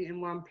everything in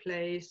one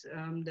place.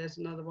 There's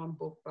another one,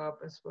 BookBub,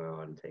 as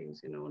well, and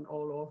things, you know, and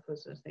all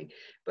authors, I think.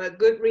 But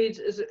Goodreads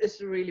is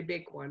a really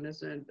big one,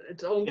 isn't it?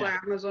 It's owned by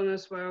Amazon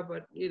as well,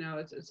 but, you know,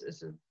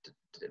 it's a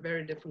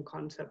very different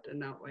concept in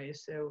that way.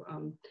 So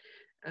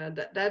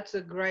that's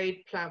a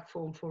great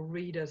platform for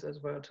readers as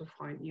well, to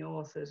find new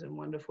authors and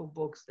wonderful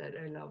books that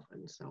they love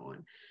and so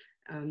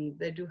on.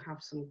 They do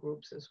have some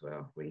groups as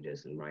well,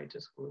 readers and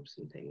writers groups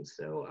and things.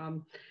 So,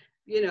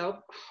 you know,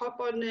 hop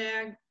on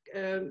there,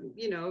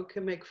 you know,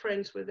 can make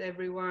friends with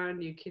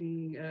everyone. You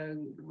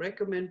can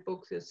recommend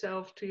books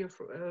yourself to your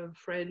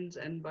friends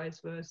and vice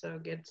versa,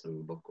 get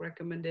some book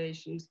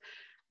recommendations,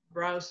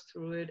 browse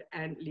through it,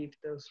 and leave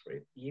those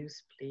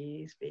reviews,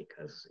 please,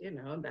 because, you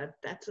know,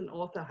 that's an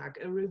author hug.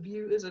 A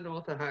review is an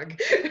author hug.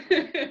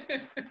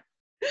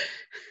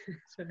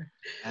 So,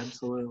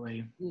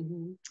 Absolutely.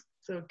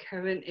 So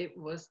Kevin, it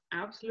was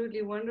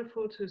absolutely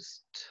wonderful to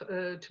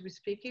be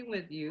speaking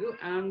with you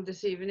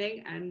this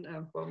evening, and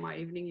for my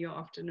evening, your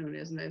afternoon,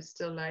 isn't it? It's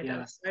still light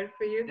outside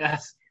for you?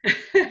 Yes.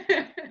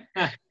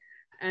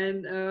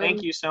 And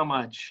Thank you so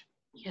much.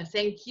 Yeah,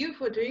 thank you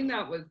for doing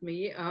that with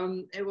me.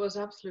 It was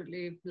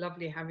absolutely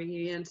lovely having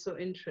you and so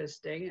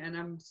interesting. And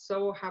I'm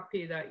so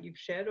happy that you've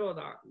shared all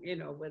that,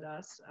 with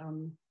us.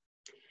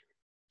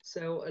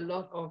 So a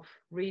lot of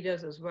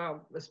readers as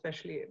well,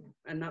 especially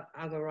and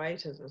other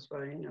writers as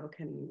well,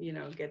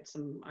 can, get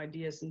some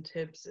ideas and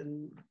tips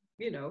and,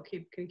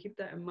 can keep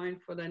that in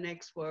mind for their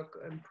next work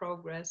in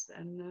progress.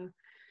 And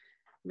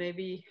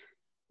maybe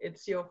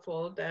it's your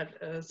fault that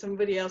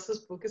somebody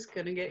else's book is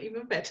going to get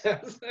even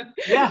better.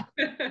 Yeah.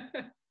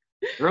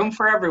 Room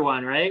for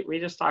everyone, right? We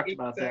just talked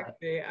about that.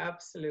 Exactly,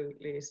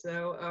 absolutely.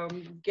 So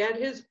get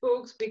his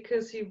books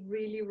because he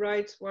really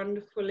writes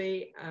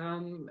wonderfully.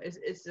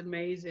 It's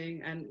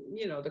amazing. And,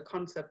 the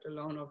concept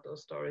alone of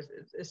those stories,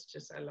 it's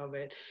just, I love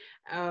it.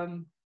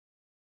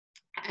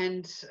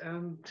 And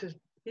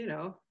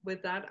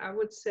with that, I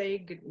would say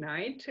good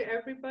night to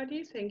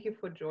everybody. Thank you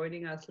for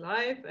joining us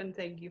live. And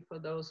thank you for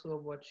those who are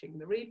watching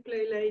the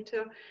replay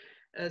later.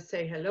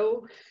 Say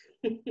hello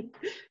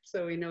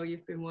so we know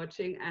you've been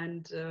watching,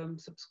 and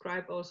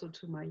subscribe also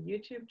to my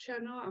YouTube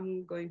channel.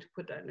 I'm going to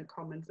put that in the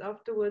comments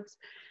afterwards,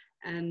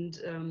 and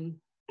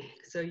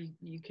so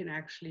you can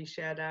actually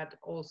share that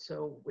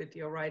also with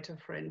your writer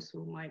friends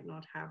who might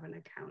not have an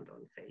account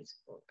on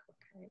Facebook.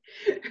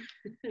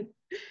 Okay.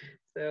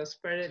 So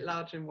spread it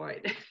large and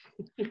wide.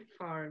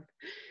 far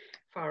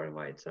and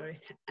wide, sorry.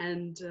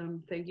 And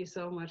thank you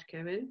so much,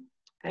 Kevin.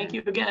 Thank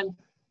you again.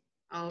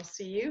 I'll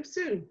see you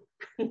soon.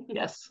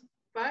 Yes.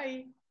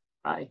 Bye.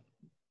 Bye.